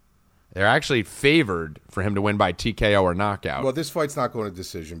 125. They're actually favored for him to win by TKO or knockout. Well, this fight's not going to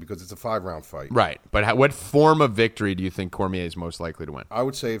decision because it's a 5-round fight. Right. But what form of victory do you think Cormier is most likely to win? I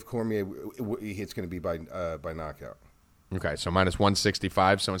would say if Cormier, it's going to be by knockout. Okay, so minus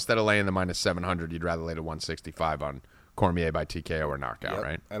 165. So instead of laying the minus 700, you'd rather lay the 165 on Cormier by TKO or knockout,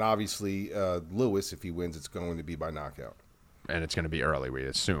 right? And obviously, Lewis, if he wins, it's going to be by knockout. And it's going to be early, we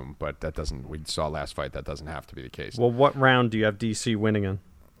assume. But that doesn't. We saw last fight that doesn't have to be the case. Well, what round do you have DC winning in?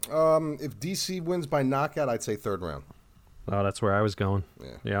 If DC wins by knockout, I'd say 3rd round. Oh, that's where I was going.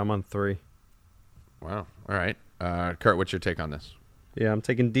 Yeah, I'm on 3. Wow. All right. Kurt, what's your take on this? Yeah, I'm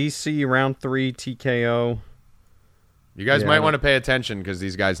taking DC round 3 TKO. You guys might want to pay attention because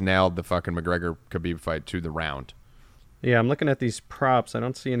these guys nailed the fucking McGregor-Khabib fight to the round. Yeah, I'm looking at these props. I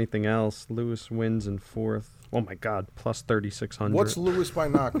don't see anything else. Lewis wins in 4th. Oh, my God. Plus 3,600. What's Lewis by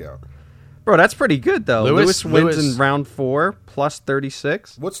knockout? Bro, that's pretty good, though. Lewis wins in round 4, plus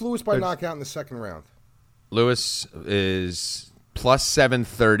 36. What's Lewis by knockout in the 2nd round? Lewis is plus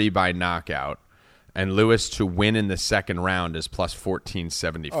 730 by knockout, and Lewis to win in the 2nd round is plus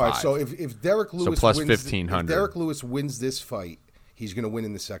 1475. All right, so if Derek Lewis plus wins, 1,500. If Derek Lewis wins this fight, he's going to win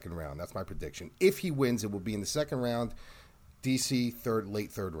in the 2nd round. That's my prediction. If he wins, it will be in the 2nd round, DC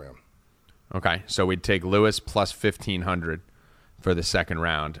late 3rd round. Okay, so we'd take Lewis plus 1,500. For the 2nd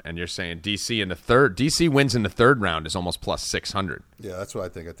round, and you're saying DC in the 3rd. DC wins in the 3rd round is almost plus 600. Yeah, that's what I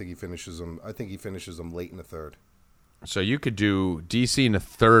think. I think he finishes them. I think he finishes them late in the 3rd. So you could do DC in the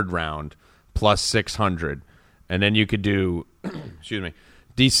 3rd round plus 600, and then you could do, excuse me,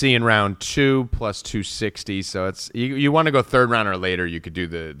 DC in round 2 plus 260. So it's you want to go 3rd round or later. You could do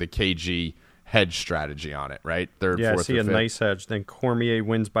the KG hedge strategy on it, right? 3rd, 4th, yeah, I see a 5th. Nice hedge. Then Cormier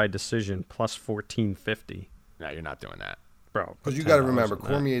wins by decision plus 1450. No, you're not doing that. Bro, because you got to remember,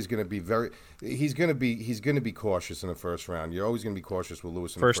 Cormier is going to be he's going to be cautious in the 1st round. You're always going to be cautious with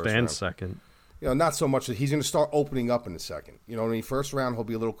Lewis in the first and round. 2nd. Not so much that he's going to start opening up in the 2nd. You know, in the 1st round, he'll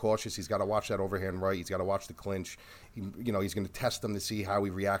be a little cautious. He's got to watch that overhand right. He's got to watch the clinch. He's going to test him to see how he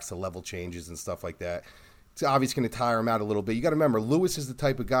reacts to level changes and stuff like that. it's obviously going to tire him out a little bit. You got to remember, Lewis is the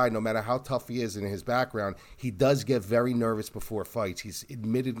type of guy, no matter how tough he is in his background, he does get very nervous before fights. He's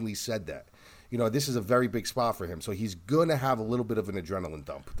admittedly said that. This is a very big spot for him, so he's going to have a little bit of an adrenaline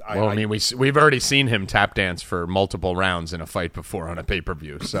dump. We've already seen him tap dance for multiple rounds in a fight before on a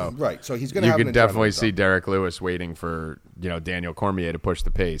pay-per-view. So right, so he's going to have you an could definitely adrenaline see dump. Derek Lewis waiting for Daniel Cormier to push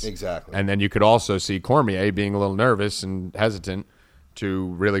the pace. Exactly. And then you could also see Cormier being a little nervous and hesitant to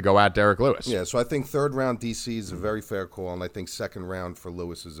really go at Derek Lewis. Yeah, so I think third round DC is a very fair call, and I think second round for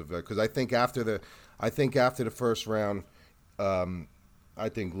Lewis is a very, because I think after the first round, I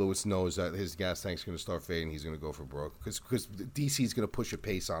think Lewis knows that his gas tank's going to start fading. He's going to go for broke because DC's going to push a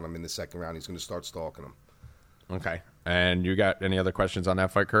pace on him in the second round. He's going to start stalking him. Okay. And you got any other questions on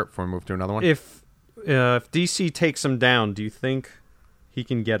that fight, Kurt, before we move to another one? If DC takes him down, do you think he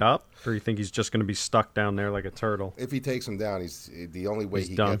can get up, or you think he's just going to be stuck down there like a turtle? If he takes him down, the only way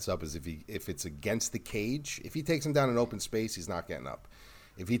he done. gets up is if it's against the cage. If he takes him down in open space, he's not getting up.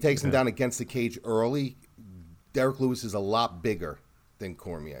 If he takes him down against the cage early, Derek Lewis is a lot bigger than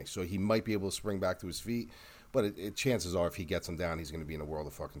Cormier, so he might be able to spring back to his feet. But chances are, if he gets him down, he's going to be in a world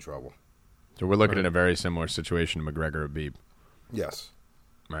of fucking trouble. So we're looking at a very similar situation to McGregor-Habib. Yes.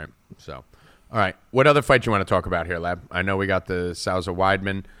 Right. So, all right. What other fight you want to talk about here, Lab? I know we got the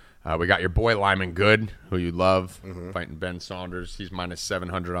Sousa-Weidman. We got your boy Lyman Good, who you love, fighting Ben Saunders. He's minus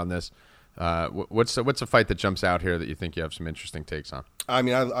 700 on this. What's a fight that jumps out here that you think you have some interesting takes on? I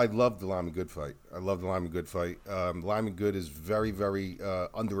mean, I love the Lyman Good fight. Lyman Good is very, very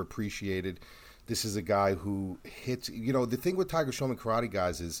underappreciated. This is a guy who hits. The thing with Tiger Showman karate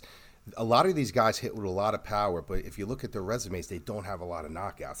guys is a lot of these guys hit with a lot of power, but if you look at their resumes, they don't have a lot of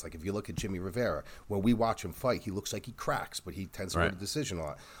knockouts. Like if you look at Jimmy Rivera, when we watch him fight, he looks like he cracks, but he tends to go to decision a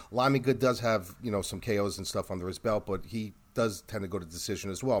lot. Lyman Good does have some KOs and stuff under his belt, but he does tend to go to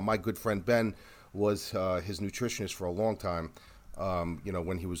decision as well. My good friend Ben was his nutritionist for a long time.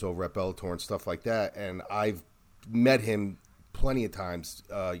 When he was over at Bellator and stuff like that, and I've met him plenty of times.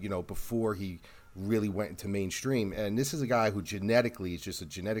 Before he really went into mainstream. And this is a guy who genetically is just a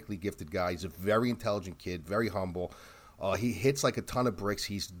genetically gifted guy. He's a very intelligent kid, very humble. He hits like a ton of bricks.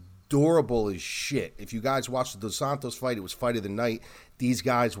 He's durable as shit. If you guys watched the Dos Santos fight, it was fight of the night. These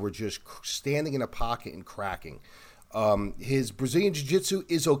guys were just standing in a pocket and cracking. His Brazilian Jiu-Jitsu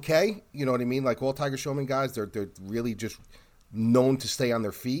is okay. You know what I mean? Like all Tiger Showman guys, they're really just known to stay on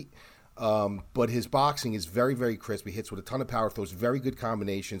their feet. But his boxing is very, very crisp. He hits with a ton of power, throws very good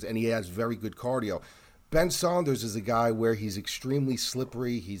combinations, and he has very good cardio. Ben Saunders is a guy where he's extremely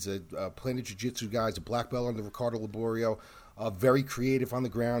slippery. He's a Planet Jiu-Jitsu guy. He's a black belt under Ricardo Laborio. Very creative on the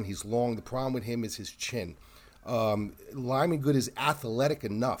ground. He's long. The problem with him is his chin. Lyman Good is athletic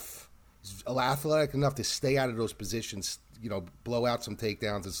enough. He's athletic enough to stay out of those positions, blow out some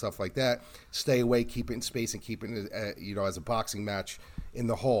takedowns and stuff like that, stay away, keep it in space, and keep it, as a boxing match in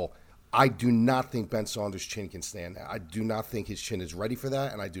the hole. I do not think Ben Saunders' chin can stand that. I do not think his chin is ready for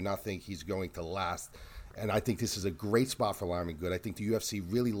that, and I do not think he's going to last. And I think this is a great spot for Lyman Good. I think the UFC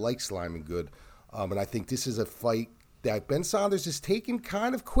really likes Lyman Good, and I think this is a fight that Ben Saunders is taking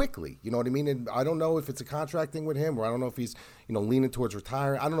kind of quickly. You know what I mean? And I don't know if it's a contract thing with him, or I don't know if he's leaning towards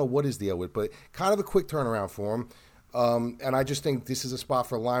retiring. I don't know what his deal with, but kind of a quick turnaround for him. And I just think this is a spot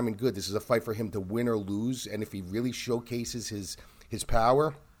for Lyman Good. This is a fight for him to win or lose, and if he really showcases his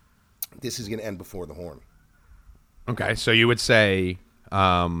power, this is going to end before the horn. Okay, so you would say,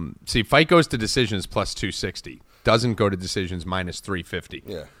 fight goes to decisions plus 260. Doesn't go to decisions minus 350.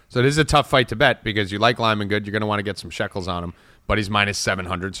 Yeah. So this is a tough fight to bet because you like Lyman Good. You're going to want to get some shekels on him, but he's minus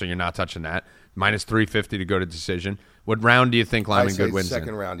 700, so you're not touching that. Minus 350 to go to decision. What round do you think Lyman Good wins second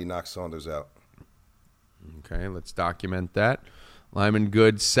in? round, he knocks Saunders out. Okay, let's document that. Lyman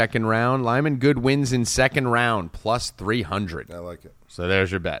Good, second round. Lyman Good wins in second round, plus 300. I like it. So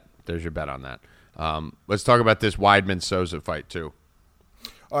there's your bet. There's your bet on that. Let's talk about this Weidman-Sousa fight, too.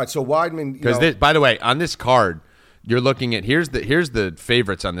 All right, so Weidman... Because, by the way, on this card, you're looking at... Here's the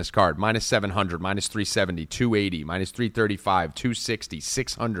favorites on this card. Minus 700, minus 370, 280, minus 335, 260,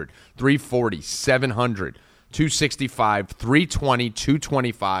 600, 340, 700, 265, 320,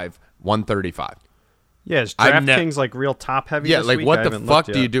 225, 135. Yeah, is DraftKings like real top heavy this week? What the fuck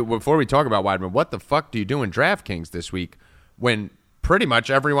do you do... Before we talk about Weidman, what the fuck do you do in DraftKings this week when... pretty much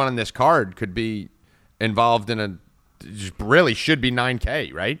everyone on this card could be involved in really should be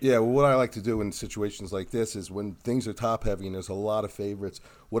 9K, right? Yeah, well, what I like to do in situations like this is when things are top heavy and there's a lot of favorites,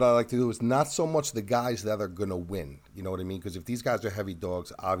 what I like to do is not so much the guys that are going to win. You know what I mean? Because if these guys are heavy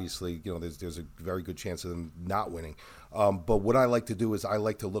dogs, obviously, there's a very good chance of them not winning. But what I like to do is I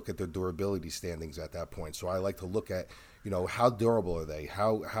like to look at their durability standings at that point. So I like to look at, How durable are they?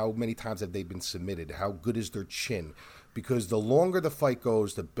 How many times have they been submitted? How good is their chin? Because the longer the fight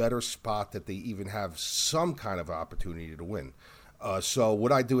goes, the better spot that they even have some kind of opportunity to win. So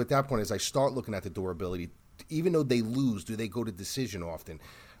what I do at that point is I start looking at the durability. Even though they lose, do they go to decision often?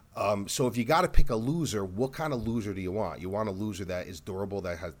 So if you got to pick a loser, what kind of loser do you want? You want a loser that is durable,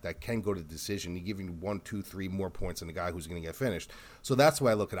 that can go to decision. You give you 1, 2, 3 more points than the guy who's going to get finished. So that's the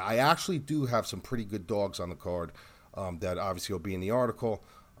way I look at it. I actually do have some pretty good dogs on the card that obviously will be in the article.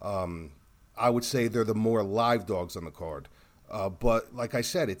 I would say they're the more live dogs on the card. But like I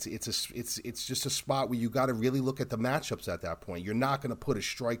said, it's just a spot where you got to really look at the matchups at that point. You're not going to put a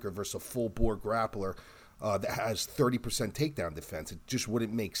striker versus a full bore grappler that has 30% takedown defense. It just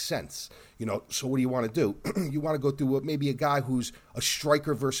wouldn't make sense. So what do you want to do? You want to go through maybe a guy who's a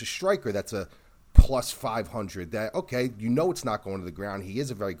striker versus striker that's a plus 500. That, okay, it's not going to the ground. He is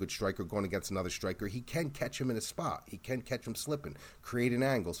a very good striker going against another striker. He can catch him in a spot. He can catch him slipping, create an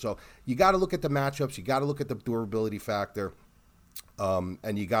angle. So you got to look at the matchups. You got to look at the durability factor.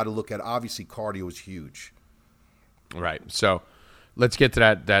 And you got to look at, obviously, cardio is huge. Right. So let's get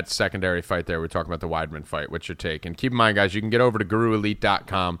to that secondary fight there. We're talking about the Weidman fight. What's your take? And keep in mind, guys, you can get over to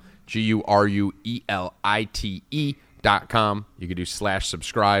GuruElite.com, GuruElite.com. You can do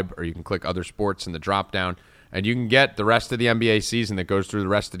 /subscribe, or you can click other sports in the drop-down, and you can get the rest of the NBA season that goes through the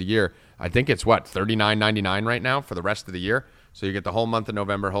rest of the year. I think it's, $39.99 right now for the rest of the year? So you get the whole month of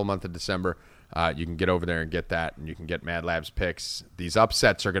November, whole month of December. You can get over there and get that, and you can get Mad Lab's picks. These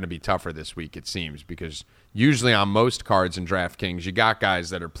upsets are going to be tougher this week, it seems, because usually on most cards in DraftKings, you got guys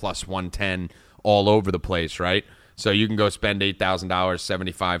that are plus 110 all over the place, right? So you can go spend $8,000,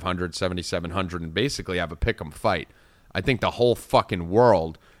 $7,500, $7,700, and basically have a pick'em fight. I think the whole fucking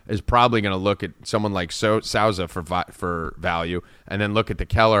world is probably going to look at someone like Souza for value, and then look at the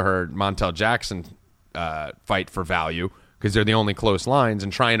Kelleher Montel Jackson fight for value, because they're the only close lines,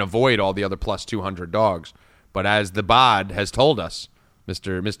 and try and avoid all the other plus 200 dogs. But as the bod has told us,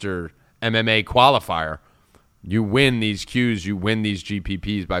 Mr. MMA qualifier, you win these Qs, you win these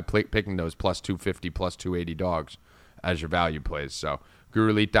GPPs by picking those plus 250, plus 280 dogs as your value plays. So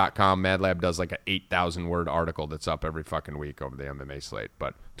GuruElite.com, Mad Lab does like an 8,000-word article that's up every fucking week over the MMA slate.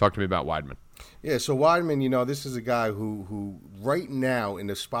 But talk to me about Weidman. Yeah, so Weidman, this is a guy who right now in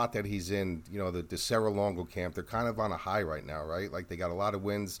the spot that he's in, the Serra Longo camp, they're kind of on a high right now, right? Like they got a lot of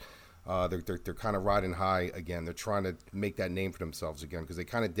wins. They're kind of riding high again. They're trying to make that name for themselves again because they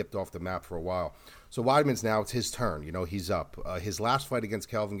kind of dipped off the map for a while. So Weidman's now, it's his turn. He's up. His last fight against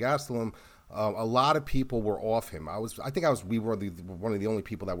Kelvin Gastelum, a lot of people were off him. We were one of the only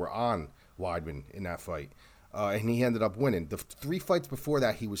people that were on Weidman in that fight, and he ended up winning. The 3 fights before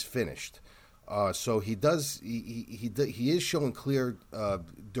that, he was finished. So he is showing clear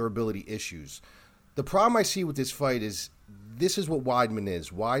durability issues. The problem I see with this fight is this is what Weidman is.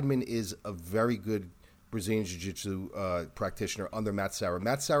 Weidman is a very good Brazilian Jiu-Jitsu practitioner under Matt Serra.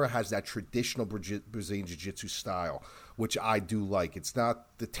 Matt Serra has that traditional Brazilian Jiu-Jitsu style, which I do like. It's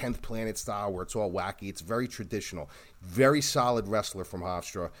not the 10th Planet style where it's all wacky. It's very traditional. Very solid wrestler from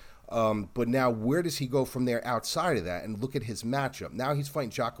Hofstra. But now where does he go from there outside of that? And look at his matchup. Now he's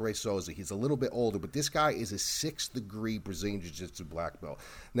fighting Jacare Souza. He's a little bit older, but this guy is a 6th degree Brazilian Jiu-Jitsu black belt.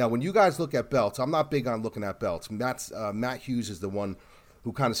 Now, when you guys look at belts, I'm not big on looking at belts. Matt Hughes is the one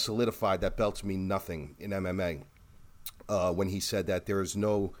who kind of solidified that belts mean nothing in MMA when he said that there is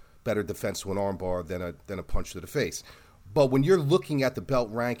no better defense to an armbar than a punch to the face. But when you're looking at the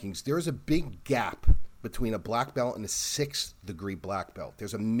belt rankings, there is a big gap between a black belt and a 6th degree black belt.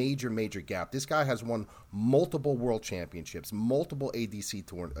 There's a major, major gap. This guy has won multiple world championships, multiple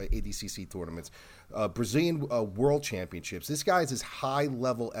ADCC tournaments, Brazilian world championships. This guy is as high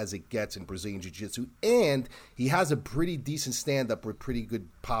level as it gets in Brazilian Jiu-Jitsu, and he has a pretty decent stand-up with pretty good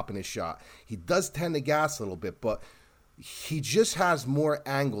pop in his shot. He does tend to gas a little bit, but he just has more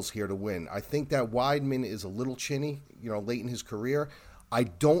angles here to win. I think that Weidman is a little chinny, late in his career. I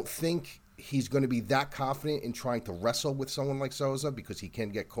don't think he's going to be that confident in trying to wrestle with someone like Souza because he can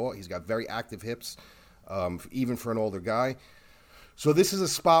get caught. He's got very active hips, even for an older guy. So this is a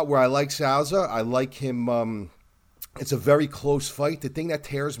spot where I like Souza. I like him. It's a very close fight. The thing that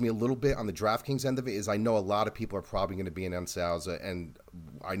tears me a little bit on the DraftKings end of it is I know a lot of people are probably going to be in on Souza, and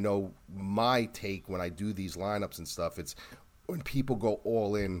I know my take when I do these lineups and stuff, it's when people go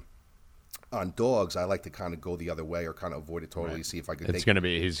all in on dogs, I like to kind of go the other way or kind of avoid it totally. Right. See if I could. He's going to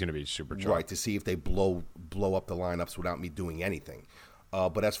be super charged. Right, to see if they blow up the lineups without me doing anything.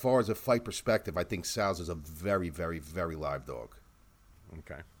 But as far as a fight perspective, I think Souza is a very, very, very live dog.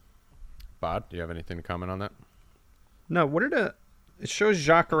 Okay, Bod, do you have anything to comment on that? No. It shows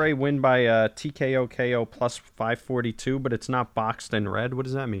Jacare win by TKO KO plus 542, but it's not boxed in red. What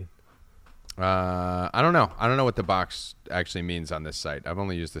does that mean? I don't know. I don't know what the box actually means on this site. I've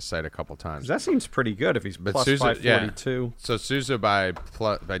only used this site a couple times. That seems pretty good if he's plus Souza, 542. Yeah. So Souza by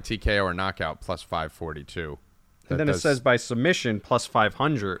TKO or knockout plus 542. And then it says by submission plus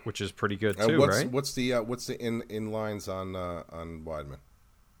 500, which is pretty good too, right? What's the in lines on Weidman?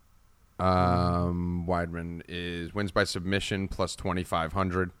 Weidman wins by submission plus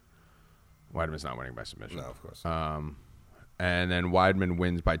 2,500. Weidman's not winning by submission. No, of course. And then Weidman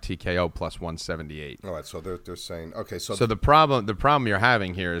wins by TKO plus 178. All right, so they're saying okay. So the problem you're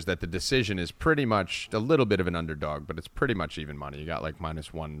having here is that the decision is pretty much a little bit of an underdog, but it's pretty much even money. You got like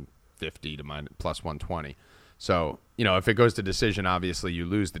minus 150 to plus 120. So, if it goes to decision, obviously you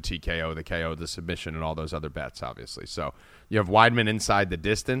lose the TKO, the KO, the submission, and all those other bets, obviously. So you have Weidman inside the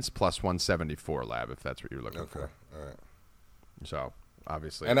distance plus 174, Lab, if that's what you're looking for. Okay, all right. So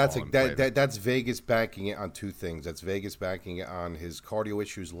obviously, and that's Vegas banking it on two things. That's Vegas banking it on his cardio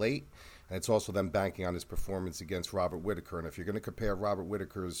issues late, and it's also them banking on his performance against Robert Whitaker. And if you're going to compare Robert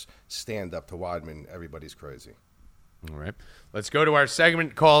Whitaker's stand-up to Weidman, everybody's crazy. All right. Let's go to our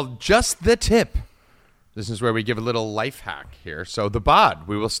segment called Just the Tip. This is where we give a little life hack here. So, the Bod,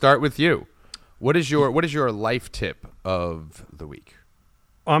 we will start with you. What is your life tip of the week?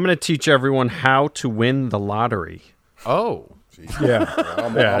 I'm going to teach everyone how to win the lottery. Oh. Yeah.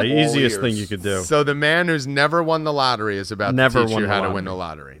 The easiest thing you could do. So the man who's never won the lottery is about to teach you how to win the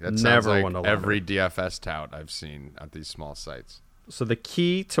lottery. That sounds like every DFS tout I've seen at these small sites. So the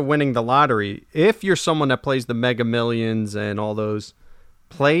key to winning the lottery, if you're someone that plays the Mega Millions and all those,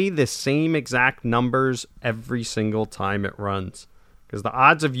 play the same exact numbers every single time it runs. Because the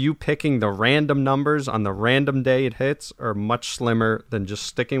odds of you picking the random numbers on the random day it hits are much slimmer than just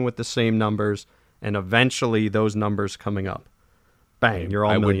sticking with the same numbers and eventually those numbers coming up. Bang, you're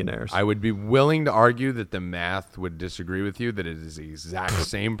all millionaires. I would be willing to argue that the math would disagree with you, that it is the exact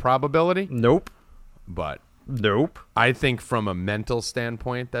same probability. Nope. But nope. I think from a mental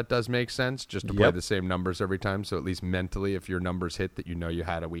standpoint, that does make sense, just to play the same numbers every time. So at least mentally, if your numbers hit that you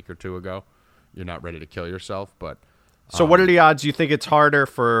had a week or two ago, you're not ready to kill yourself. But so what are the odds you think it's harder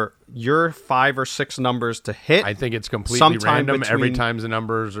for your 5 or 6 numbers to hit? I think it's completely random every time the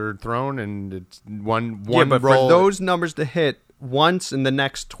numbers are thrown, and it's one roll. But for those numbers to hit once in the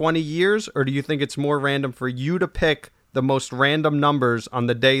next 20 years, or do you think it's more random for you to pick the most random numbers on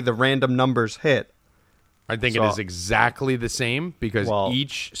the day the random numbers hit? I think it is exactly the same because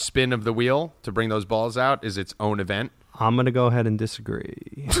each spin of the wheel to bring those balls out is its own event. I'm going to go ahead and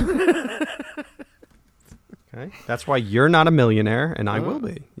disagree. Okay, that's why you're not a millionaire, and I will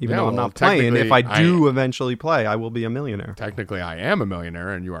be. Even though I'm not playing, if I do eventually play, I will be a millionaire. Technically, I am a millionaire,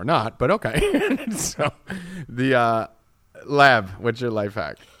 and you are not, but okay. So, the Lab, what's your life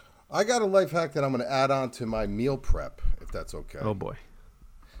hack? I got a life hack that I'm going to add on to my meal prep, if that's okay. Oh, boy.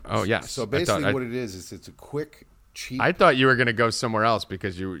 Oh, yes. So basically what it is it's a quick, cheap... I thought you were going to go somewhere else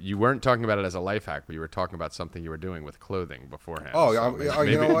because you weren't talking about it as a life hack, but you were talking about something you were doing with clothing beforehand. Oh, so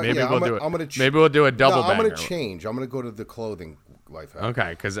you know what? Maybe we'll do a double banger. I'm going to change. I'm going to go to the clothing life hack. Okay,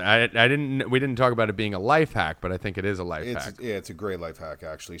 because we didn't talk about it being a life hack, but I think it is a life hack. Yeah, it's a great life hack,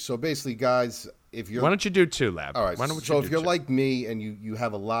 actually. So basically, guys, if you're... Why don't you do 2, Lab? All right, so if you're two? like me and you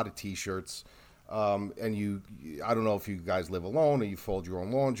have a lot of T-shirts... and I don't know if you guys live alone or you fold your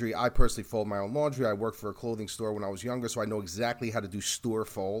own laundry. I personally fold my own laundry. I worked for a clothing store when I was younger, so I know exactly how to do store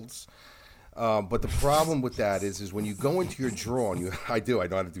folds. But the problem with that is when you go into your drawer, and I know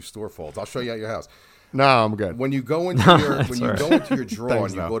how to do store folds. I'll show you at your house. No, I'm good. When you go into your drawer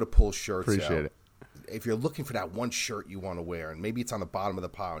and you go to pull shirts Appreciate it. If you're looking for that one shirt you want to wear, and maybe it's on the bottom of the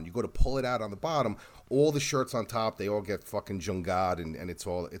pile, and you go to pull it out on the bottom, all the shirts on top, they all get fucking jungad, and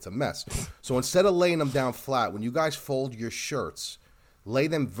it's a mess. So instead of laying them down flat, when you guys fold your shirts, lay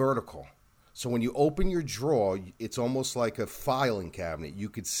them vertical. So when you open your drawer, it's almost like a filing cabinet. You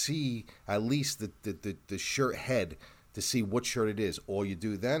could see at least the shirt head to see what shirt it is. All you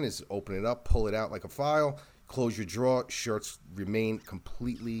do then is open it up, pull it out like a file, close your drawer, shirts remain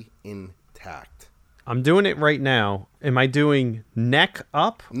completely intact. I'm doing it right now. Am I doing neck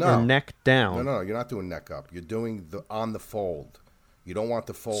up or neck down? No, you're not doing neck up. You're doing on the fold. You don't want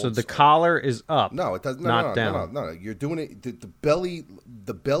the fold. So the collar is up. No, it doesn't. Not down. No. You're doing it.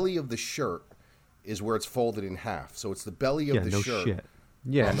 The belly of the shirt is where it's folded in half. So it's the belly of the shirt. Shit.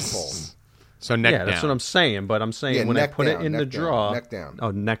 On the fold. So neck down. Yeah, that's what I'm saying. But I'm saying when I put it in the drawer. Neck down.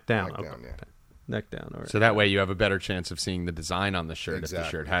 Oh, neck down. Neck down, yeah. Neck down. All right. So that way you have a better chance of seeing the design on the shirt if the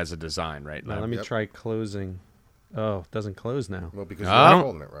shirt has a design, right? Now let me try closing. Oh, it doesn't close now. Well, because you're not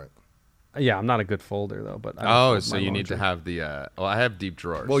holding it right. Yeah, I'm not a good folder though. But I don't Oh, fold so my you need to laundry. have the. Well, I have deep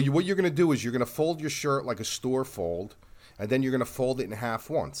drawers. Well, what you're going to do is you're going to fold your shirt like a store fold, and then you're going to fold it in half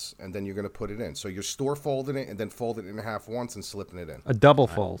once, and then you're going to put it in. So you're store folding it and then fold it in half once and slipping it in. A double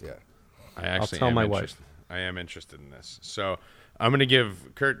fold. Yeah. I actually tell am my interested. I am interested in this. So I'm going to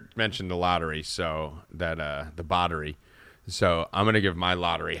give. Kurt mentioned the lottery, so that the bottery. So I'm going to give my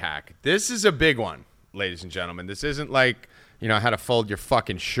lottery hack. This is a big one, ladies and gentlemen. This isn't like how to fold your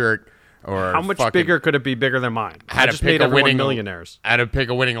fucking shirt or How much fucking, bigger could it be bigger than mine? How I to just pick made a everyone winning millionaires. How to pick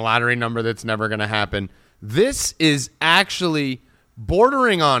a winning lottery number that's never going to happen. This is actually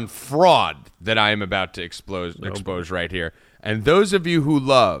bordering on fraud that I am about to expose right here. And those of you who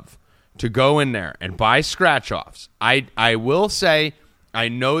love to go in there and buy scratch-offs, I will say, I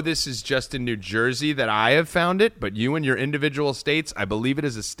know this is just in New Jersey that I have found it, but you in your individual states, I believe it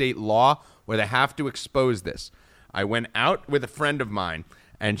is a state law where they have to expose this. I went out with a friend of mine,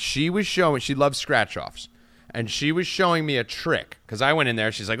 and she loves scratch-offs. And she was showing me a trick because I went in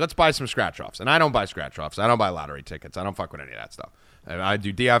there. She's like, let's buy some scratch-offs. And I don't buy scratch-offs. I don't buy lottery tickets. I don't fuck with any of that stuff. I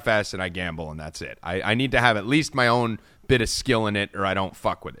do DFS and I gamble, and that's it. I need to have at least my own bit of skill in it, or I don't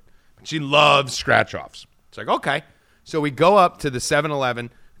fuck with it. But she loves scratch-offs. It's like, okay. So we go up to the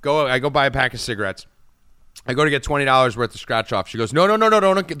 7-Eleven. I go buy a pack of cigarettes. I go to get $20 worth of scratch-offs. She goes, no,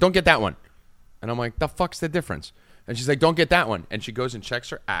 don't get that one. And I'm like, the fuck's the difference? And she's like, don't get that one. And she goes and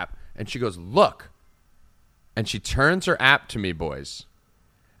checks her app, and she goes, look. And she turns her app to me, boys,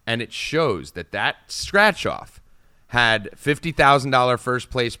 and it shows that scratch-off had $50,000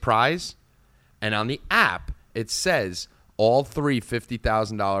 first-place prize, and on the app, it says all three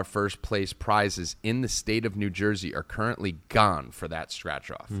 $50,000 first-place prizes in the state of New Jersey are currently gone for that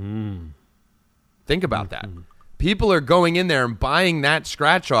scratch-off. Think about that. People are going in there and buying that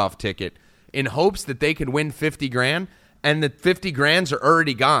scratch-off ticket in hopes that they could win 50 grand, and the 50 grands are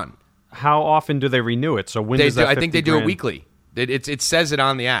already gone. How often do they renew it? So when does that I think 50 they do it grand- weekly. It says it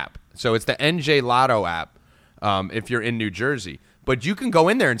on the app. So it's the NJ Lotto app if you're in New Jersey. But you can go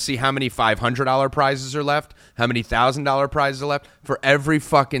in there and see how many $500 prizes are left, how many $1,000 prizes are left for every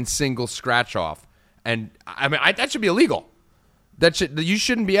fucking single scratch-off. And, I mean, that should be illegal. You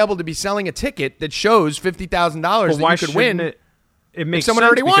shouldn't be able to be selling a ticket that shows $50,000 But that why you could win. It makes someone sense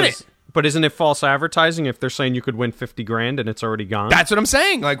already won because- it. But isn't it false advertising if they're saying you could win 50 grand and it's already gone? That's what I'm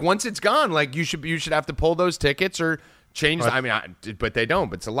saying. Like, once it's gone, like, you should have to pull those tickets or change. But they don't.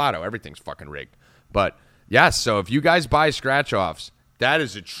 But it's a lotto. Everything's fucking rigged. But yes, so if you guys buy scratch offs, that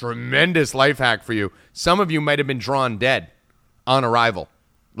is a tremendous life hack for you. Some of you might have been drawn dead on arrival.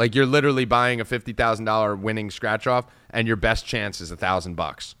 Like, you're literally buying a $50,000 winning scratch off, and your best chance is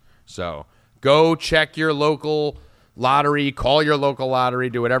 $1,000. So go check your local lottery, call your local lottery,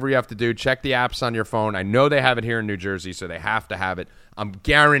 do whatever you have to do. Check the apps on your phone. I know they have it here in New Jersey, so they have to have it. I'm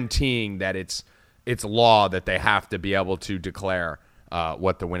guaranteeing that it's law that they have to be able to declare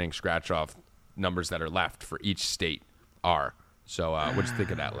what the winning scratch-off numbers that are left for each state are. So what'd you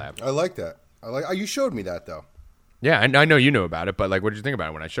think of that, Lab? I like that. You showed me that though. Yeah, and I know you knew about it, but like, what did you think about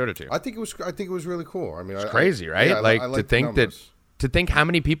it when I showed it to you? I think it was really cool. I mean, It's crazy, right? Yeah, like I to like think the numbers. to think how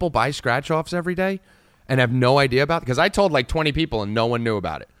many people buy scratch-offs every day and have no idea about it. Because I told like 20 people and no one knew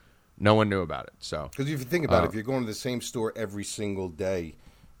about it. No one knew about it. So Because if you think about it, if you're going to the same store every single day,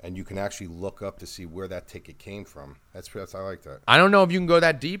 and you can actually look up to see where that ticket came from, that's I like that. I don't know if you can go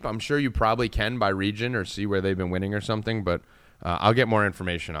that deep. I'm sure you probably can by region or see where they've been winning or something. But I'll get more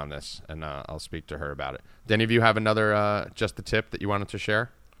information on this and I'll speak to her about it. Do any of you have another just a tip that you wanted to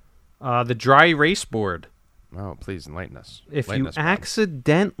share? The dry erase board. Oh, please enlighten us. If Enlighten you us, Bob.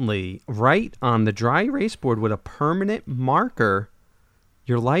 accidentally write on the dry erase board with a permanent marker,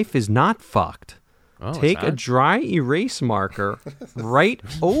 your life is not fucked. Oh, Take it's a not? dry erase marker, right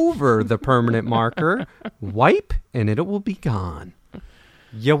over the permanent marker, wipe, and it will be gone.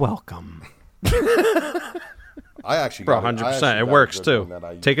 You're welcome. I actually Bro, got 100%. It works too.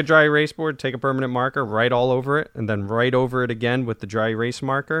 Take a dry erase board, take a permanent marker, write all over it, and then write over it again with the dry erase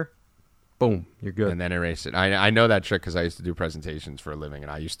marker. Boom, you're good. And then erase it. I know that trick because I used to do presentations for a living,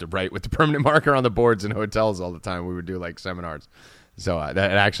 and I used to write with the permanent marker on the boards in hotels all the time. We would do like seminars, so that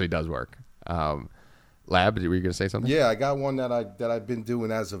it actually does work. Lab, were you going to say something? Yeah, I got one that I've been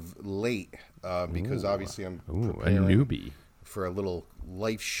doing as of late because obviously I'm a preparing newbie for a little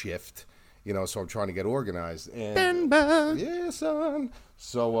life shift, so I'm trying to get organized. And yeah, son.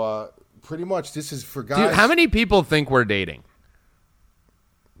 So pretty much this is for guys. Dude, how many people think we're dating?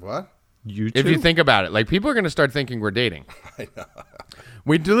 What? YouTube? If you think about it, like people are going to start thinking we're dating. I know.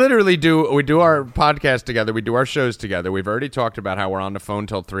 We literally do our podcast together. We do our shows together. We've already talked about how we're on the phone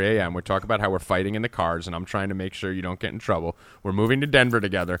till 3 a.m. We talk about how we're fighting in the cars, and I'm trying to make sure you don't get in trouble. We're moving to Denver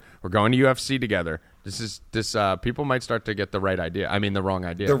together. We're going to UFC together. This people might start to get the right idea. I mean, the wrong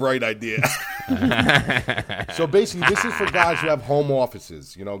idea. The right idea. So basically, this is for guys who have home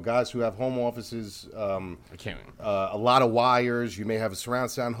offices. You know, guys who have home offices. A lot of wires. You may have a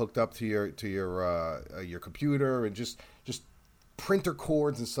surround sound hooked up to your computer, and just printer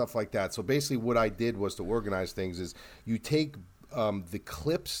cords and stuff like that. So basically, what I did was to organize things. Is you take the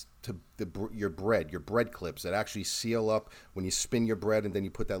clips to your bread clips that actually seal up when you spin your bread, and then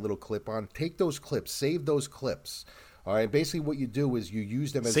you put that little clip on. Take those clips, save those clips. All right. Basically, what you do is you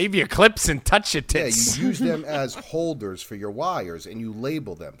use them as save your clips and touch your tits. Yeah, you use them as holders for your wires, and you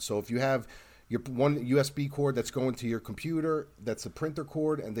label them. So if you have your one USB cord that's going to your computer, that's a printer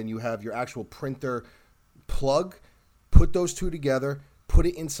cord, and then you have your actual printer plug. Put those two together. Put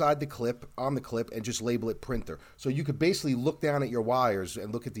it inside the clip, on the clip, and just label it printer. So you could basically look down at your wires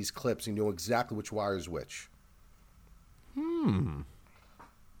and look at these clips and know exactly which wire is which.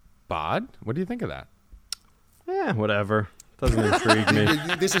 Bod, what do you think of that? Yeah, whatever. Doesn't intrigue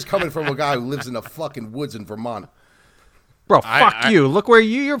me. This is coming from a guy who lives in the fucking woods in Vermont. Bro, fuck you. Look where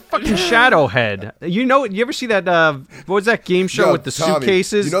you're fucking Shadowhead. You know, you ever see that, what was that game show with the Tommy,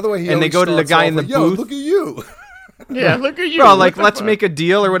 suitcases? you know the way he and they go to the guy in the booth? Look at you. Yeah, look at you. Bro, like, let's make a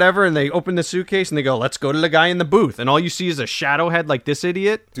deal or whatever, and they open the suitcase and they go, let's go to the guy in the booth. And all you see is a shadow head like this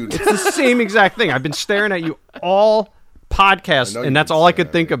idiot. Dude. It's the same exact thing. I've been staring at you all podcast, and that's all I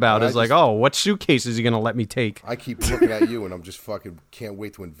could think about is like, oh, what suitcase is he going to let me take? I keep looking at you, and I'm just fucking can't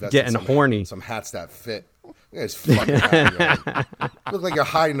wait to invest Getting in horny. Some hats that fit. Yeah, it's fucking hat, look like you're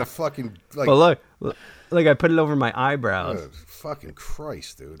hiding a fucking... Like, but look, I put it over my eyebrows. Fucking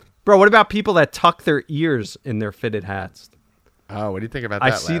Christ, dude. Bro, what about people that tuck their ears in their fitted hats? Oh, what do you think about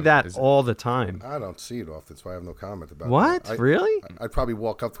that? I see that all the time. I don't see it often, so I have no comment about what? that. Really? I'd probably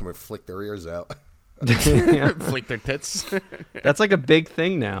walk up to them and flick their ears out. Flick their tits. That's like a big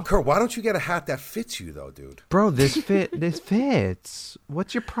thing now. Kurt, why don't you get a hat that fits you, though, dude? Bro, this fits.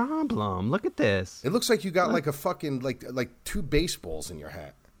 What's your problem? Look at this. It looks like you got like a fucking, like two baseballs in your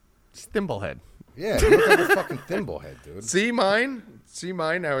hat. It's Thimblehead. Yeah, you look like a fucking thimblehead, dude. See mine?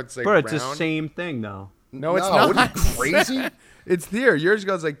 Now it's like Bro, it's round. the same thing, though. No, it's not. What are you, crazy? It's here. Yours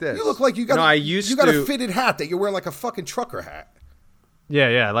goes like this. You look like you got, you got a fitted hat that you're wearing like a fucking trucker hat.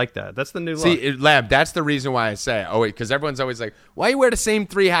 Yeah, I like that. That's the new look. See, Lab, that's the reason why I say, because everyone's always like, why you wear the same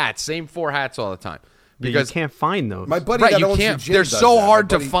 3 hats, same 4 hats all the time? Because you can't find those. My buddy right, that you owns can't. the gym They're does so that. hard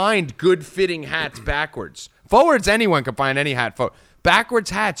to find good fitting hats backwards. Forwards, anyone can find any hat. Backwards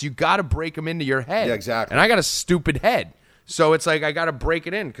hats, you got to break them into your head. Yeah, exactly. And I got a stupid head. So it's like I got to break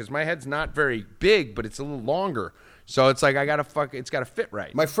it in because my head's not very big, but it's a little longer. So it's like I got to it's got to fit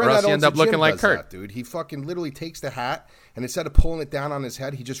right. My friend or else that you owns end up the gym looking like does Kurt. that, dude. He fucking literally takes the hat, and instead of pulling it down on his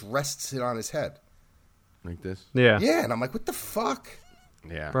head, he just rests it on his head. Like this? Yeah. Yeah, and I'm like, what the fuck?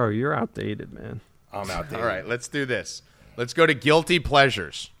 Yeah. Bro, you're outdated, man. I'm out there. All right, let's do this. Let's go to guilty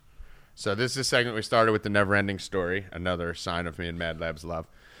pleasures. So this is a segment we started with the never-ending story, another sign of me and Mad Lab's love.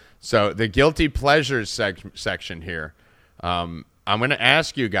 So the guilty pleasures section here. I'm going to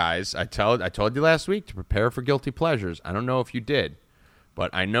ask you guys. I told you last week to prepare for guilty pleasures. I don't know if you did, but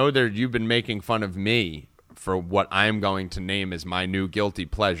I know that you've been making fun of me for what I'm going to name as my new guilty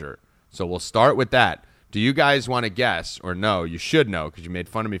pleasure. So we'll start with that. Do you guys want to guess, or no? You should know because you made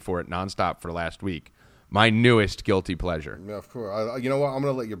fun of me for it nonstop for last week. My newest guilty pleasure. Yeah, of course. You know what? I'm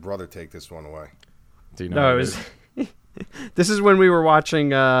going to let your brother take this one away. Do you know No, what it was. This is when we were watching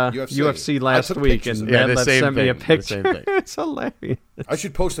UFC last took week, pictures and of it. Yeah, the Madlab same sent me a thing, the picture. same thing. It's hilarious. I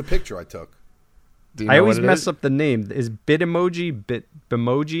should post a picture I took. Do you I know always what it mess is? up the name. Is Bitmoji?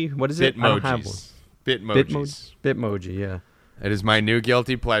 Bitmoji? What is it? I don't have one. Bitmojis. Bitmoji, yeah. It is my new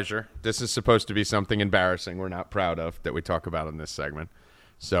guilty pleasure. This is supposed to be something embarrassing we're not proud of that we talk about in this segment.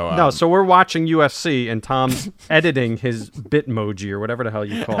 So No, so we're watching UFC, and Tom's editing his Bitmoji, or whatever the hell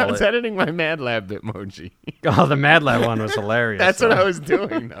you I call was it. editing my Mad Lab Bitmoji. Oh, the Mad Lab one was hilarious. That's what I was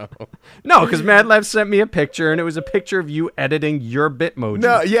doing, though. No, because Mad Lab sent me a picture, and it was a picture of you editing your Bitmoji.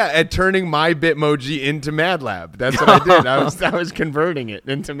 No, yeah, and turning my Bitmoji into Mad Lab. That's what I did. I was converting it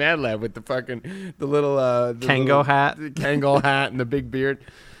into Mad Lab with the little Kango hat. the Kango hat, and the big beard.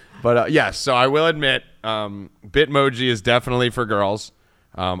 But yes, so I will admit, Bitmoji is definitely for girls.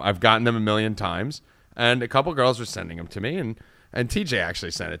 I've gotten them a million times, and a couple girls were sending them to me, and TJ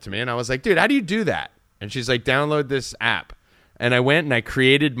actually sent it to me, and I was like, dude, how do you do that? And she's like, download this app. And I went and I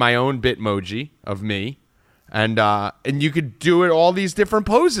created my own Bitmoji of me, and you could do it all these different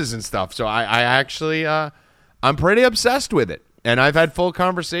poses and stuff. So I actually I'm pretty obsessed with it, and I've had full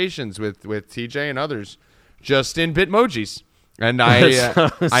conversations with TJ and others just in Bitmojis, and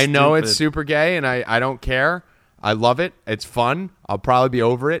I know it's super gay, and I don't care. I love it. It's fun. I'll probably be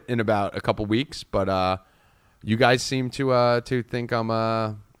over it in about a couple weeks, but you guys seem to think I'm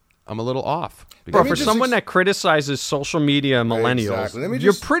a little off. Bro, for someone that criticizes social media millennials, Exactly.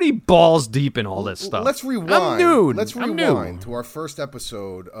 you're pretty balls deep in all this stuff. Let's rewind. I'm new. Let's I'm rewind new. to our first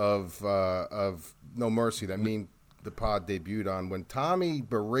episode of No Mercy that me and the pod debuted on, when Tommy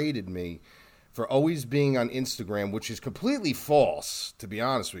berated me for always being on Instagram, which is completely false, to be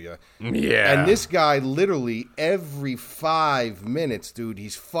honest with you. Yeah. And this guy, literally every 5 minutes, dude,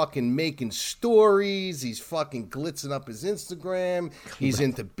 he's fucking making stories. He's fucking glitzing up his Instagram. He's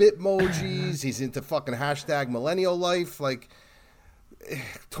into Bitmojis. He's into fucking hashtag millennial life. Like,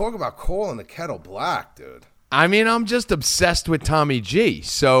 talk about calling the kettle black, dude. I mean, I'm just obsessed with Tommy G.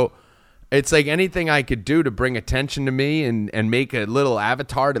 So it's like anything I could do to bring attention to me and make a little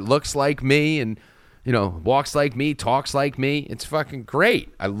avatar that looks like me and, walks like me, talks like me. It's fucking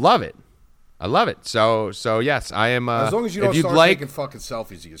great. I love it. So yes, I am. As long as you don't start taking fucking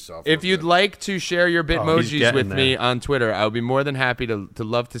selfies of yourself. If you'd like to share your Bitmojis with me there. on Twitter, I would be more than happy to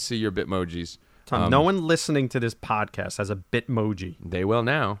love to see your Bitmojis. Tom, no one listening to this podcast has a Bitmoji. They will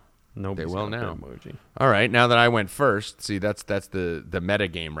now. Nobody's They will got a now. Bitmoji. All right, now that I went first, see that's the meta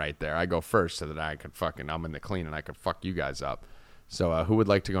game right there. I go first so that I'm in the clean and I can fuck you guys up. So who would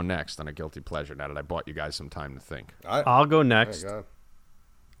like to go next on a guilty pleasure? Now that I bought you guys some time to think. I'll go next. God.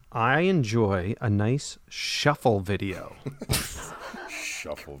 I enjoy a nice shuffle video.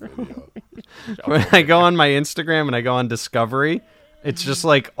 Shuffle video. When I go on my Instagram and I go on Discovery, it's just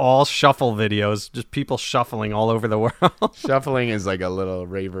like all shuffle videos, just people shuffling all over the world. Shuffling is like a little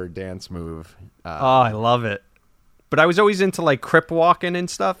raver dance move. Oh, I love it. But I was always into like crip walking and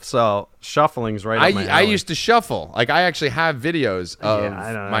stuff, so shuffling's right up my I alley. used to shuffle. Like I actually have videos of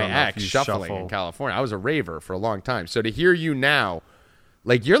I don't my know if ex you shuffling shuffle. in California. I was a raver for a long time. So to hear you now,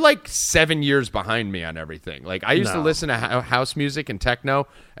 like you're like 7 years behind me on everything. Like I used to No. listen to house music and techno,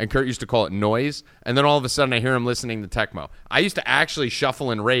 and Kurt used to call it noise. And then all of a sudden I hear him listening to techno. I used to actually shuffle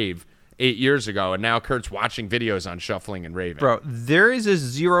and rave 8 years ago, and now Kurt's watching videos on shuffling and raving. Bro, there is a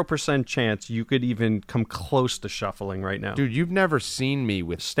 0% chance you could even come close to shuffling right now. Dude, you've never seen me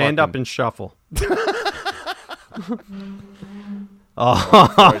with Stand up fucking- and shuffle.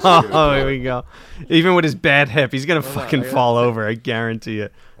 Christ, Oh, here we go. Even with his bad hip, he's gonna fucking fall over. I guarantee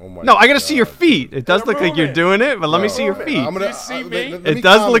it. Oh my No, I gotta see your God. feet. It does look like move you're it. doing it, but let me see your I'm feet. gonna, You see me? let It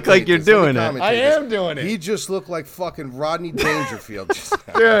does look like commentate you're this. Let me doing it. commentate I this. am doing it. He just looked like fucking Rodney Dangerfield. Just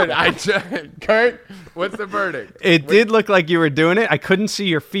now. Dude, Kurt, what's the verdict? It did look like you were doing it. I couldn't see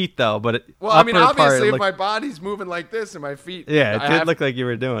your feet though, but it, Well, I mean, upper part obviously, if looked- my body's moving like this and my feet, yeah, it I did have- look like you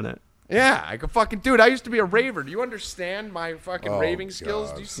were doing it. Yeah, I could fucking do it. I used to be a raver. Do you understand my fucking Oh, raving skills?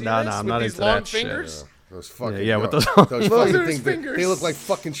 God. Do you see No, this no, I'm with not these into long that shit. fingers? Those fucking Yeah, with those those- fucking Those are his things. They fingers. look like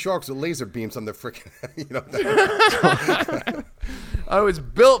fucking sharks with laser beams on their freaking. That. I was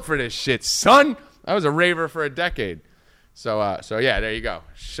built for this shit, son. I was a raver for a decade. So yeah, there you go.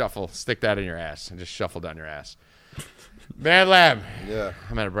 Shuffle, stick that in your ass, and just shuffle down your ass. Mad Lab. Yeah.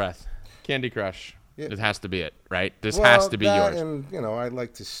 I'm out of breath. Candy Crush. Yeah. It has to be it, right? This Well, has to be that yours. And I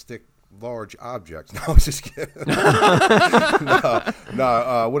like to stick large objects. No, I was just kidding.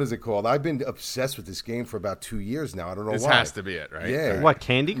 no. What is it called? I've been obsessed with this game for about 2 years now. I don't know This why. has to be it, right? Yeah. What,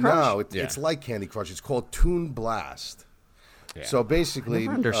 Candy Crush? No, Yeah. it's like Candy Crush. It's called Toon Blast. Yeah. So basically,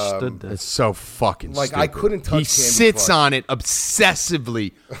 Never understood this. It's so fucking Like, stupid. I couldn't touch He Candy sits Crush. on it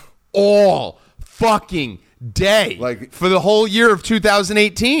obsessively all fucking day, Like- for the whole year of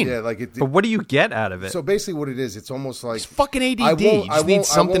 2018. yeah, like it. But what do you get out of it? So basically, what it is, it's almost like It's fucking ADD. I won't- You just I need won't-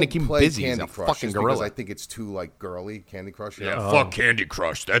 something I to won't keep him play busy. He's Candy a Crush fucking just gorilla. because I think it's too like girly Candy Crush. you Yeah, know? fuck Candy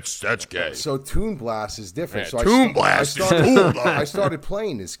Crush. That's gay. So Toon Blast is different. Yeah, so Toon Blast is started, cool, though. I started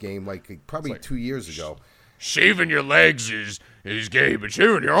playing this game like probably 2 years ago. Shaving your legs is gay, but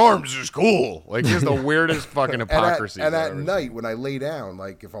shaving your arms is cool. Like, he's the weirdest fucking hypocrisy. And I've at ever night when I lay down,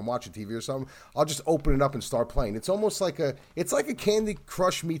 like if I'm watching TV or something, I'll just open it up and start playing. It's almost like a Candy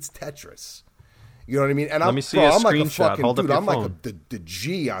Crush meets Tetris. You know what I mean? And Let I'm, me see bro, a I'm like a screenshot. fucking Hold up dude. your I'm like phone. the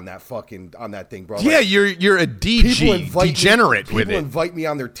G on that thing, bro. seen. Yeah, Like, you're a DG, degenerate with People it. invite me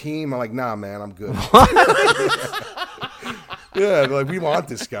on their team. I'm like, nah, man, I'm good. Yeah, they're like, we want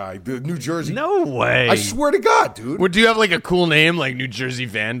this guy, the New Jersey. No way. I swear to God, dude. Well, do you have like a cool name like New Jersey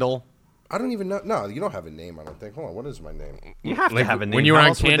Vandal? I don't even know. No, you don't have a name. I don't think. Hold on, what is my name? You have Like, to have a name. when you were How on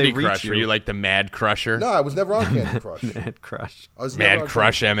else would Candy they reach Crush, were you like the Mad Crusher? No, I was never on Candy Crush. Mad Crush? I was never Mad on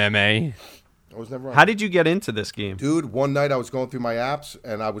Crush MMA? I was never on. How did you get into this game? Dude, one night I was going through my apps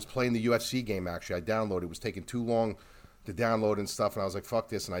and I was playing the UFC game, actually. I downloaded it. It was taking too long to download and stuff, and I was like, fuck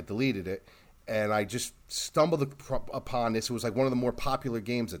this, and I deleted it. And I just stumbled upon this. It was like one of the more popular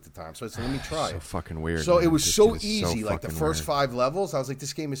games at the time. So I said, let me try So it. fucking weird. So man. it was This so is easy. Like the fucking first weird. 5 levels, I was like,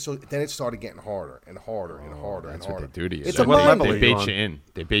 this game is so... Then it started getting harder and harder and harder and That's harder. what they do to you. It's So a what mind level game. are They you bait on? you in.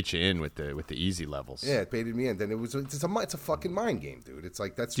 They bait you in with the easy levels. Yeah, it baited me in. Then it's a fucking mind game, dude. It's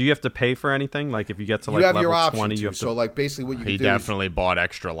like that's... Do you have to pay for anything? Like if you get to you like have level your option 20, to. you have So to. like basically what you He can do is... definitely bought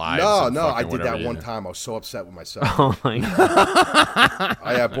extra lives. No, and no, I fucking did whatever that you one did. time. I was so upset with myself. Oh my god!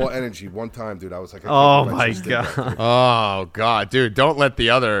 I bought energy one time, dude. I was like, I can't Oh believe I my just did that, god! dude. Oh god, dude! Don't let the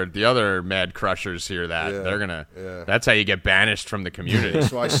other mad crushers hear that. Yeah, They're gonna. yeah. That's how you get banished from the community.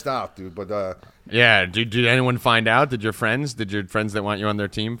 So I stopped, dude. But Yeah. Did anyone find out? Did your friends that want you on their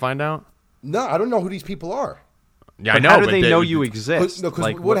team find out? no, I don't know who these people are. Yeah, But I know. how do but they know you exist? Because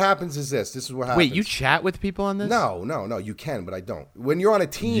Like, what happens is this. This is what happens. Wait, you chat with people on this? No, you can, but I don't. When you're on a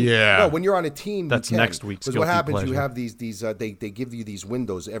team, Yeah. No, when you're on a team, That's you can. next week's Because what guilty happens, you pleasure. have these they give you these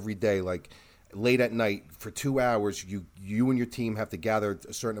windows every day, like late at night for 2 hours. You and your team have to gather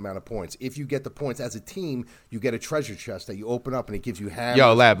a certain amount of points. If you get the points as a team, you get a treasure chest that you open up, and it gives you hammers.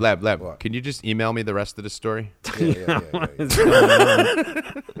 Yo, Lab. What? Can you just email me the rest of the story? Yeah. What's going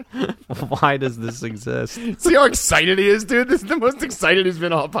on? Why does this exist? See how excited he is, dude? This is the most excited he's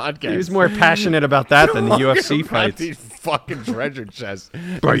been all podcast. He was more passionate about that than the UFC About fights. These fucking treasure chests.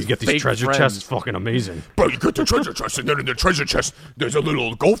 Bro, you get these Fake treasure friends. chests, fucking amazing. Bro, you get the treasure chest, and then in the treasure chest, there's a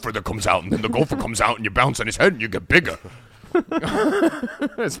little gopher that comes out, and then the gopher comes out, and you bounce on his head, and you get bigger.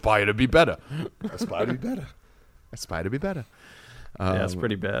 Aspire to be better. Aspire to be better. Aspire to be better. Yeah, it's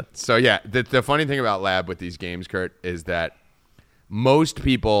pretty bad. So yeah, the funny thing about Lab with these games, Kurt, is that most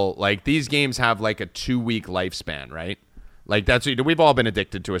people like these games have like a 2-week lifespan, right? Like that's we've all been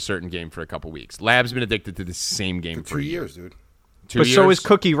addicted to a certain game for a couple weeks. Lab's been addicted to the same game for 2 a year. years, dude. 2 But years. so is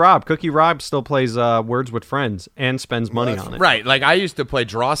Cookie Rob. Cookie Rob still plays Words with Friends and spends money on it. Right, like I used to play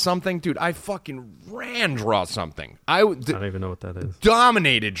Draw Something, dude. I fucking ran Draw Something. I don't even know what that is.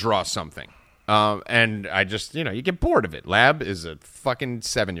 Dominated Draw Something, and I just you get bored of it. Lab is a fucking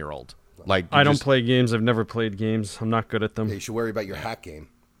 7-year-old. Like I don't play games. I've never played games. I'm not good at them. Yeah, you should worry about your hat game.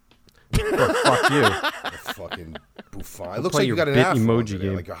 Fuck you. You fucking buffon. It looks play like you your got an bit afro emoji under there,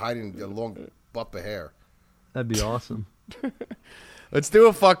 game. like you're hiding a long buff of hair. That'd be awesome. Let's do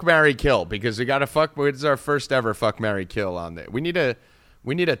a fuck, marry, kill because we got to fuck. This is our first ever fuck, marry, kill on it. We need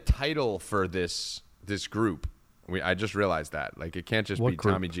a title for this group. I just realized that like it can't just What be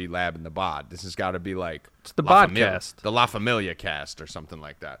group? Tommy G Lab and the Bod. This has got to be like It's the La Bodcast. the La Familia cast or something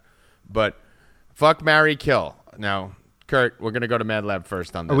like that. But fuck, marry, kill. Now, Kurt, we're gonna go to Mad Lab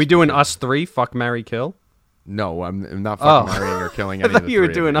first on this. Are we doing because- us three? Fuck, marry, kill? No, I'm not fucking Oh. marrying or killing I any thought of the you were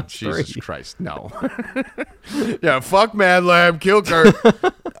three of doing you. us Jesus three. Christ, no. Yeah, fuck Mad Lab, kill Kurt.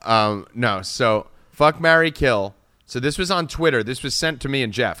 No, so fuck, marry, kill. So this was on Twitter. This was sent to me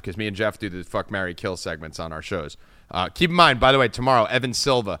and Jeff because me and Jeff do the fuck, marry, kill segments on our shows. Keep in mind, by the way, tomorrow, Evan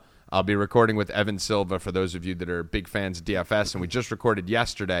Silva. I'll be recording with Evan Silva for those of you that are big fans of DFS, and we just recorded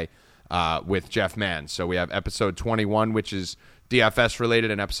yesterday with Jeff Mann. So we have episode 21, which is DFS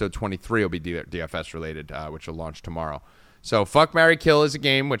related, and episode 23 will be DFS related, which will launch tomorrow. So fuck, marry, kill is a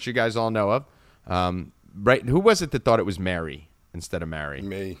game which you guys all know of. Right? Who was it that thought it was Mary instead of Mary?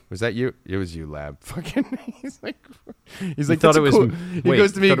 Me. Was that you? It was you, Lab. Fucking. He's like, thought that's it a was- cool. He wait,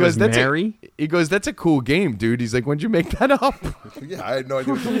 goes to me. He thought it goes, was that's Mary? He goes, that's a cool game, dude. He's like, when'd you make that up? Yeah, I had no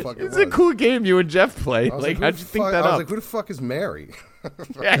idea what the fuck it It's was. a cool game you and Jeff play. I was Like, who how'd the you think fuck- that I was up? like, who the fuck is Mary?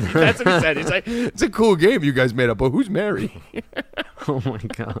 Yeah, that's what he said. He's like, it's a cool game you guys made up, but who's Mary? Oh my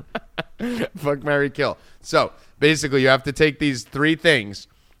god. Fuck, marry, kill. So basically, you have to take these 3 things,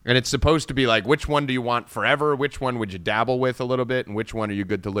 and it's supposed to be like, which one do you want forever? Which one would you dabble with a little bit? And which one are you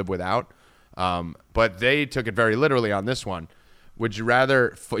good to live without? But they took it very literally on this one. Would you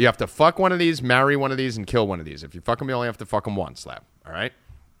rather, you have to fuck one of these, marry one of these, and kill one of these. If you fuck them, you only have to fuck them once, Lab. All right?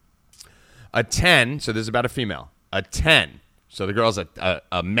 A 10, so this is about a female. A 10. So the girl's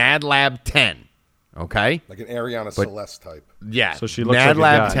a Mad Lab 10. Okay? Like an Ariana Celeste type. Yeah. So she looks Mad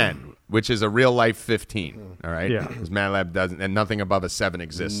like a Lab guy. 10, which is a real life 15. All right. Yeah. Because Mad Lab doesn't, and nothing above a 7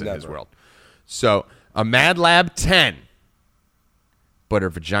 exists in his Never. world. So a Mad Lab 10, but her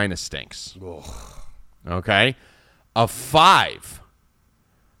vagina stinks. Ugh. Okay. A 5,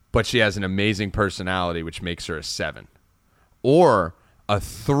 but she has an amazing personality, which makes her a 7. Or a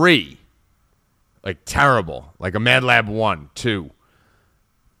 3, like terrible, like a Mad Lab 1, 2.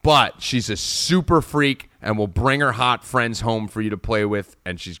 But she's a super freak and will bring her hot friends home for you to play with,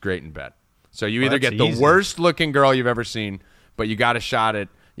 and she's great in bed. So you either that's get the easy. worst looking girl you've ever seen, but you got a shot at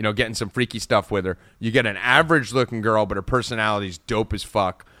getting some freaky stuff with her. You get an average-looking girl, but her personality's dope as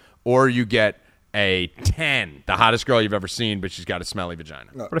fuck. Or you get a 10, the hottest girl you've ever seen, but she's got a smelly vagina.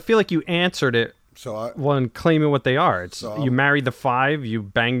 But I feel like you answered it when claiming what they are. It's you marry the 5, you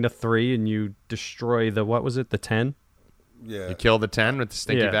bang the 3, and you destroy the, what was it, the 10? Yeah. You kill the 10 with the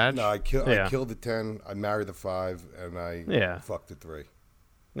stinky vag? No, I killed the 10, I married the 5, and I fucked the 3.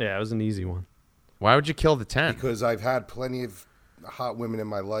 Yeah, it was an easy one. Why would you kill the 10? Because I've had plenty of hot women in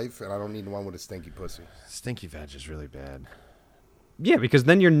my life, and I don't need one with a stinky pussy. Stinky vag is really bad. Yeah, because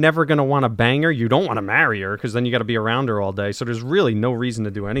then you're never going to want to bang her. You don't want to marry her because then you got to be around her all day. So there's really no reason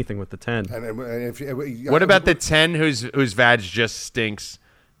to do anything with the 10. What about the 10 whose vag just stinks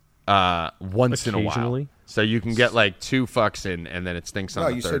once in a while? So you can get like 2 fucks in, and then it stinks on the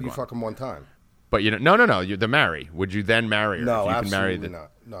third one. No, you said you fuck them one time. But no. You're the marry. Would you then marry her? No, if you absolutely can marry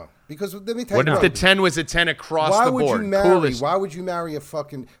not. No, because let me tell you. What if the 10 was a 10 across the board? Why would you marry a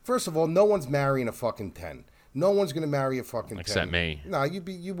fucking? First of all, no one's marrying a fucking 10. No one's gonna marry a fucking 10. Except me. No,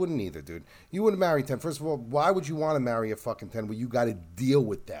 you wouldn't either, dude. You wouldn't marry 10. First of all, why would you want to marry a fucking 10? Well, you got to deal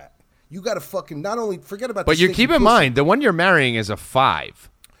with that. You got to fucking not only forget about. But you keep in mind the one you're marrying is a 5.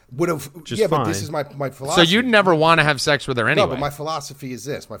 But this is my philosophy. So you'd never want to have sex with her anyway. No, but my philosophy is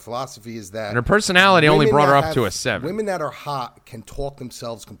this. My philosophy is that... And her personality only brought her up to a 7. Women that are hot can talk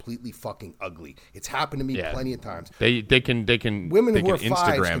themselves completely fucking ugly. It's happened to me plenty of times. They can Women who are Instagram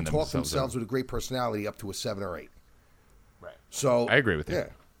 5s can talk themselves with a great personality up to a 7 or 8. Right. So I agree with you. Yeah.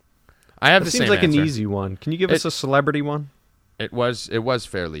 I have the same seems like answer. An easy one. Can you give us a celebrity one? It was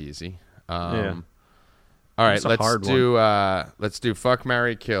fairly easy. All right, let's do fuck,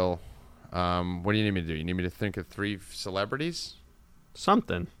 marry, kill. What do you need me to do? You need me to think of 3 celebrities?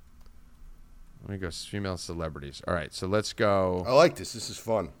 Something. Let me go female celebrities. All right, so let's go. I like this. This is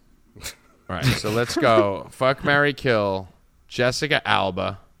fun. All right, so let's go fuck, marry, kill. Jessica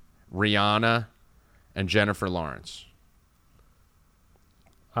Alba, Rihanna, and Jennifer Lawrence.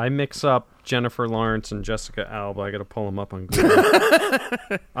 I mix up Jennifer Lawrence and Jessica Alba. I got to pull them up on Google.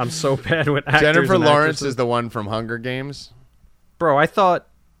 I'm so bad with actors. Jennifer and Lawrence actresses. is the one from Hunger Games. Bro, I thought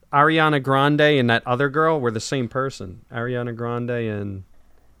Ariana Grande and that other girl were the same person. Ariana Grande and...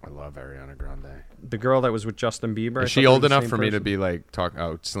 I love Ariana Grande. The girl that was with Justin Bieber. Is she old enough for me to be like talk?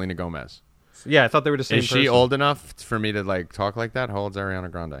 Oh, Selena Gomez. Yeah, I thought they were the same person. Is she old enough for me to like talk like that? How old's Ariana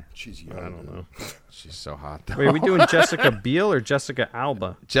Grande? She's young. I don't know. She's so hot though. Wait, are we doing Jessica Biel or Jessica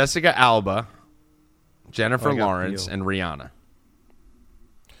Alba? Jessica Alba, Jennifer Lawrence, Biel. and Rihanna.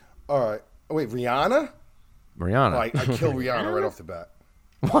 All right. Wait, Rihanna? Rihanna. Oh, I kill Rihanna right off the bat.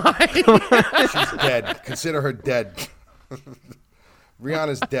 Why? She's dead. Consider her dead.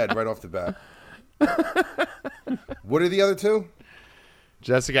 Rihanna's dead right off the bat. What are the other 2?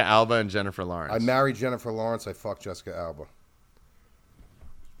 Jessica Alba and Jennifer Lawrence. I married Jennifer Lawrence. I fucked Jessica Alba.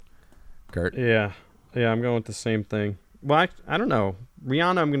 Kurt? Yeah, I'm going with the same thing. Well, I don't know.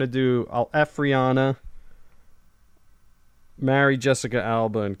 Rihanna, I'm going to do... I'll F Rihanna, marry Jessica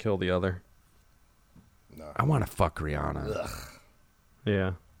Alba, and kill the other. No. I want to fuck Rihanna. Ugh.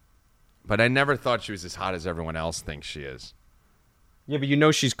 Yeah. But I never thought she was as hot as everyone else thinks she is. Yeah, but you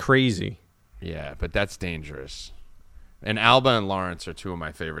know she's crazy. Yeah, but that's dangerous. And Alba and Lawrence are 2 of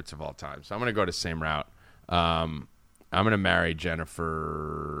my favorites of all time. So I'm going to go the same route. I'm going to marry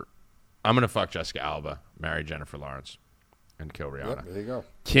Jennifer... I'm going to fuck Jessica Alba, marry Jennifer Lawrence, and kill Rihanna. Yep, there you go.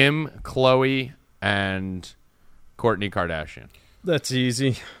 Kim, Khloe, and Kourtney Kardashian. That's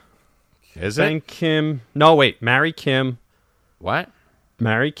easy. Is Bang it? Kim. No, wait. Marry Kim. What?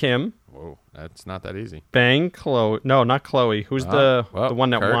 Marry Kim. Whoa, that's not that easy. Bang Chloe. No, not Chloe. Who's the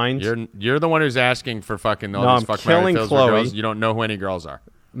one that Kurt, whines? You're the one who's asking for fucking all No, these I'm fuck, marry, killing kills Chloe. girls. You don't know who any girls are.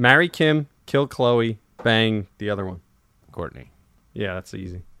 Marry Kim, kill Chloe, bang the other one. Courtney. Yeah, that's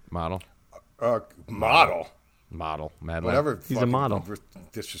easy. Model. Model. Model. Mad Lab. Whatever. He's a model.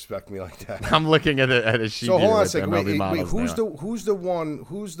 Disrespect me like that. I'm looking at a sheet. So hold on a with second. MLB Wait, models who's now. the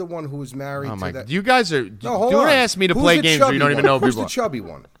one who's married Oh to my! that? You guys are. No, hold don't on. ask me to Who's play the games where you don't chubby even know one? Who's people. the chubby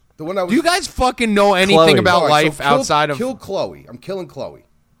one? The one that was. Do you guys fucking know anything Chloe. about All right, life so kill, outside of? kill Chloe. I'm killing Chloe.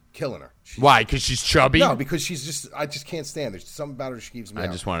 Killing her. Why? Because she's chubby. No, because she's just. I just can't stand her. There's something about her that gives me. I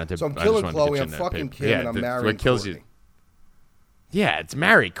out. just wanted to. So I'm I just killing wanted to Chloe. get you I'm in that fucking paper. Kim, and I'm marrying what kills Kourtney. you? Yeah, it's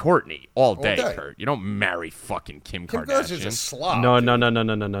marry Courtney all day, day. Kurt. You don't marry fucking Kim Kim Kardashian. Kardashian's a slob.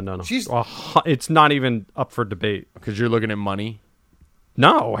 No. She's- it's not even up for debate. Because you're looking at money.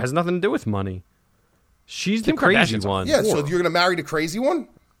 No, it has nothing to do with money. She's Kim the crazy Kardashian's a one. Yeah, so you're gonna marry the crazy one?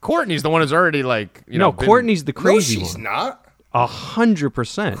 Courtney's the one who's already like, No, Courtney's the No, crazy she's one. not.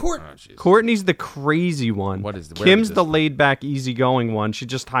 100%. Courtney's the crazy one. What is the- where Kim's did the this- laid back, easygoing one. She's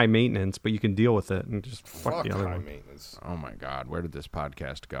just high maintenance, but you can deal with it and just fuck the other high one. maintenance. Oh my God, where did this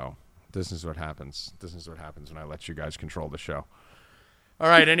podcast go? This is what happens. This is what happens when I let you guys control the show. All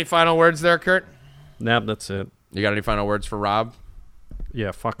right, any final words there, Kurt? Nah, that's it. You got any final words for Rob?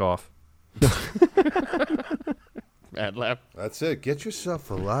 Yeah, fuck off. Mad Lab. That's it. Get yourself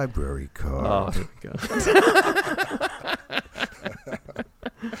a library card. Oh, God.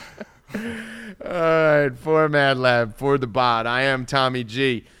 All right, for Mad Lab, for the bot, I am Tommy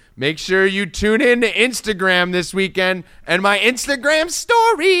G. Make sure you tune in to Instagram this weekend and my Instagram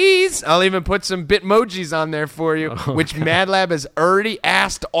stories. I'll even put some Bitmojis on there for you, which Mad Lab has already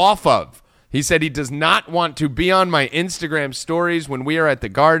asked off of. He said he does not want to be on my Instagram stories when we are at the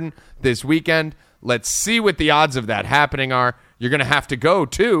Garden this weekend. Let's see what the odds of that happening are. You're going to have to go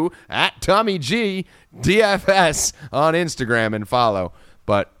to @TommyGDFS on Instagram and follow.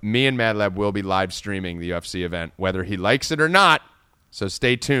 But me and Mad Lab will be live streaming the UFC event, whether he likes it or not. So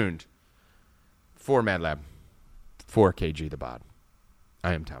stay tuned. For Mad Lab, for KG the Bod,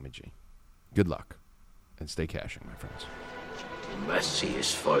 I am Tommy G. Good luck, and stay cashing, my friends. Mercy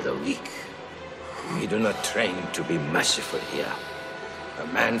is for the weak. We do not train to be merciful here. A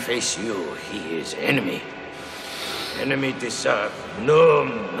man face you, he is enemy. Enemy deserve no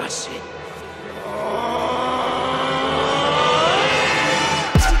mercy.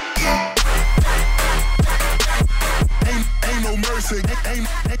 Ain't no mercy.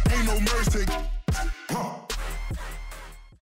 Ain't no mercy.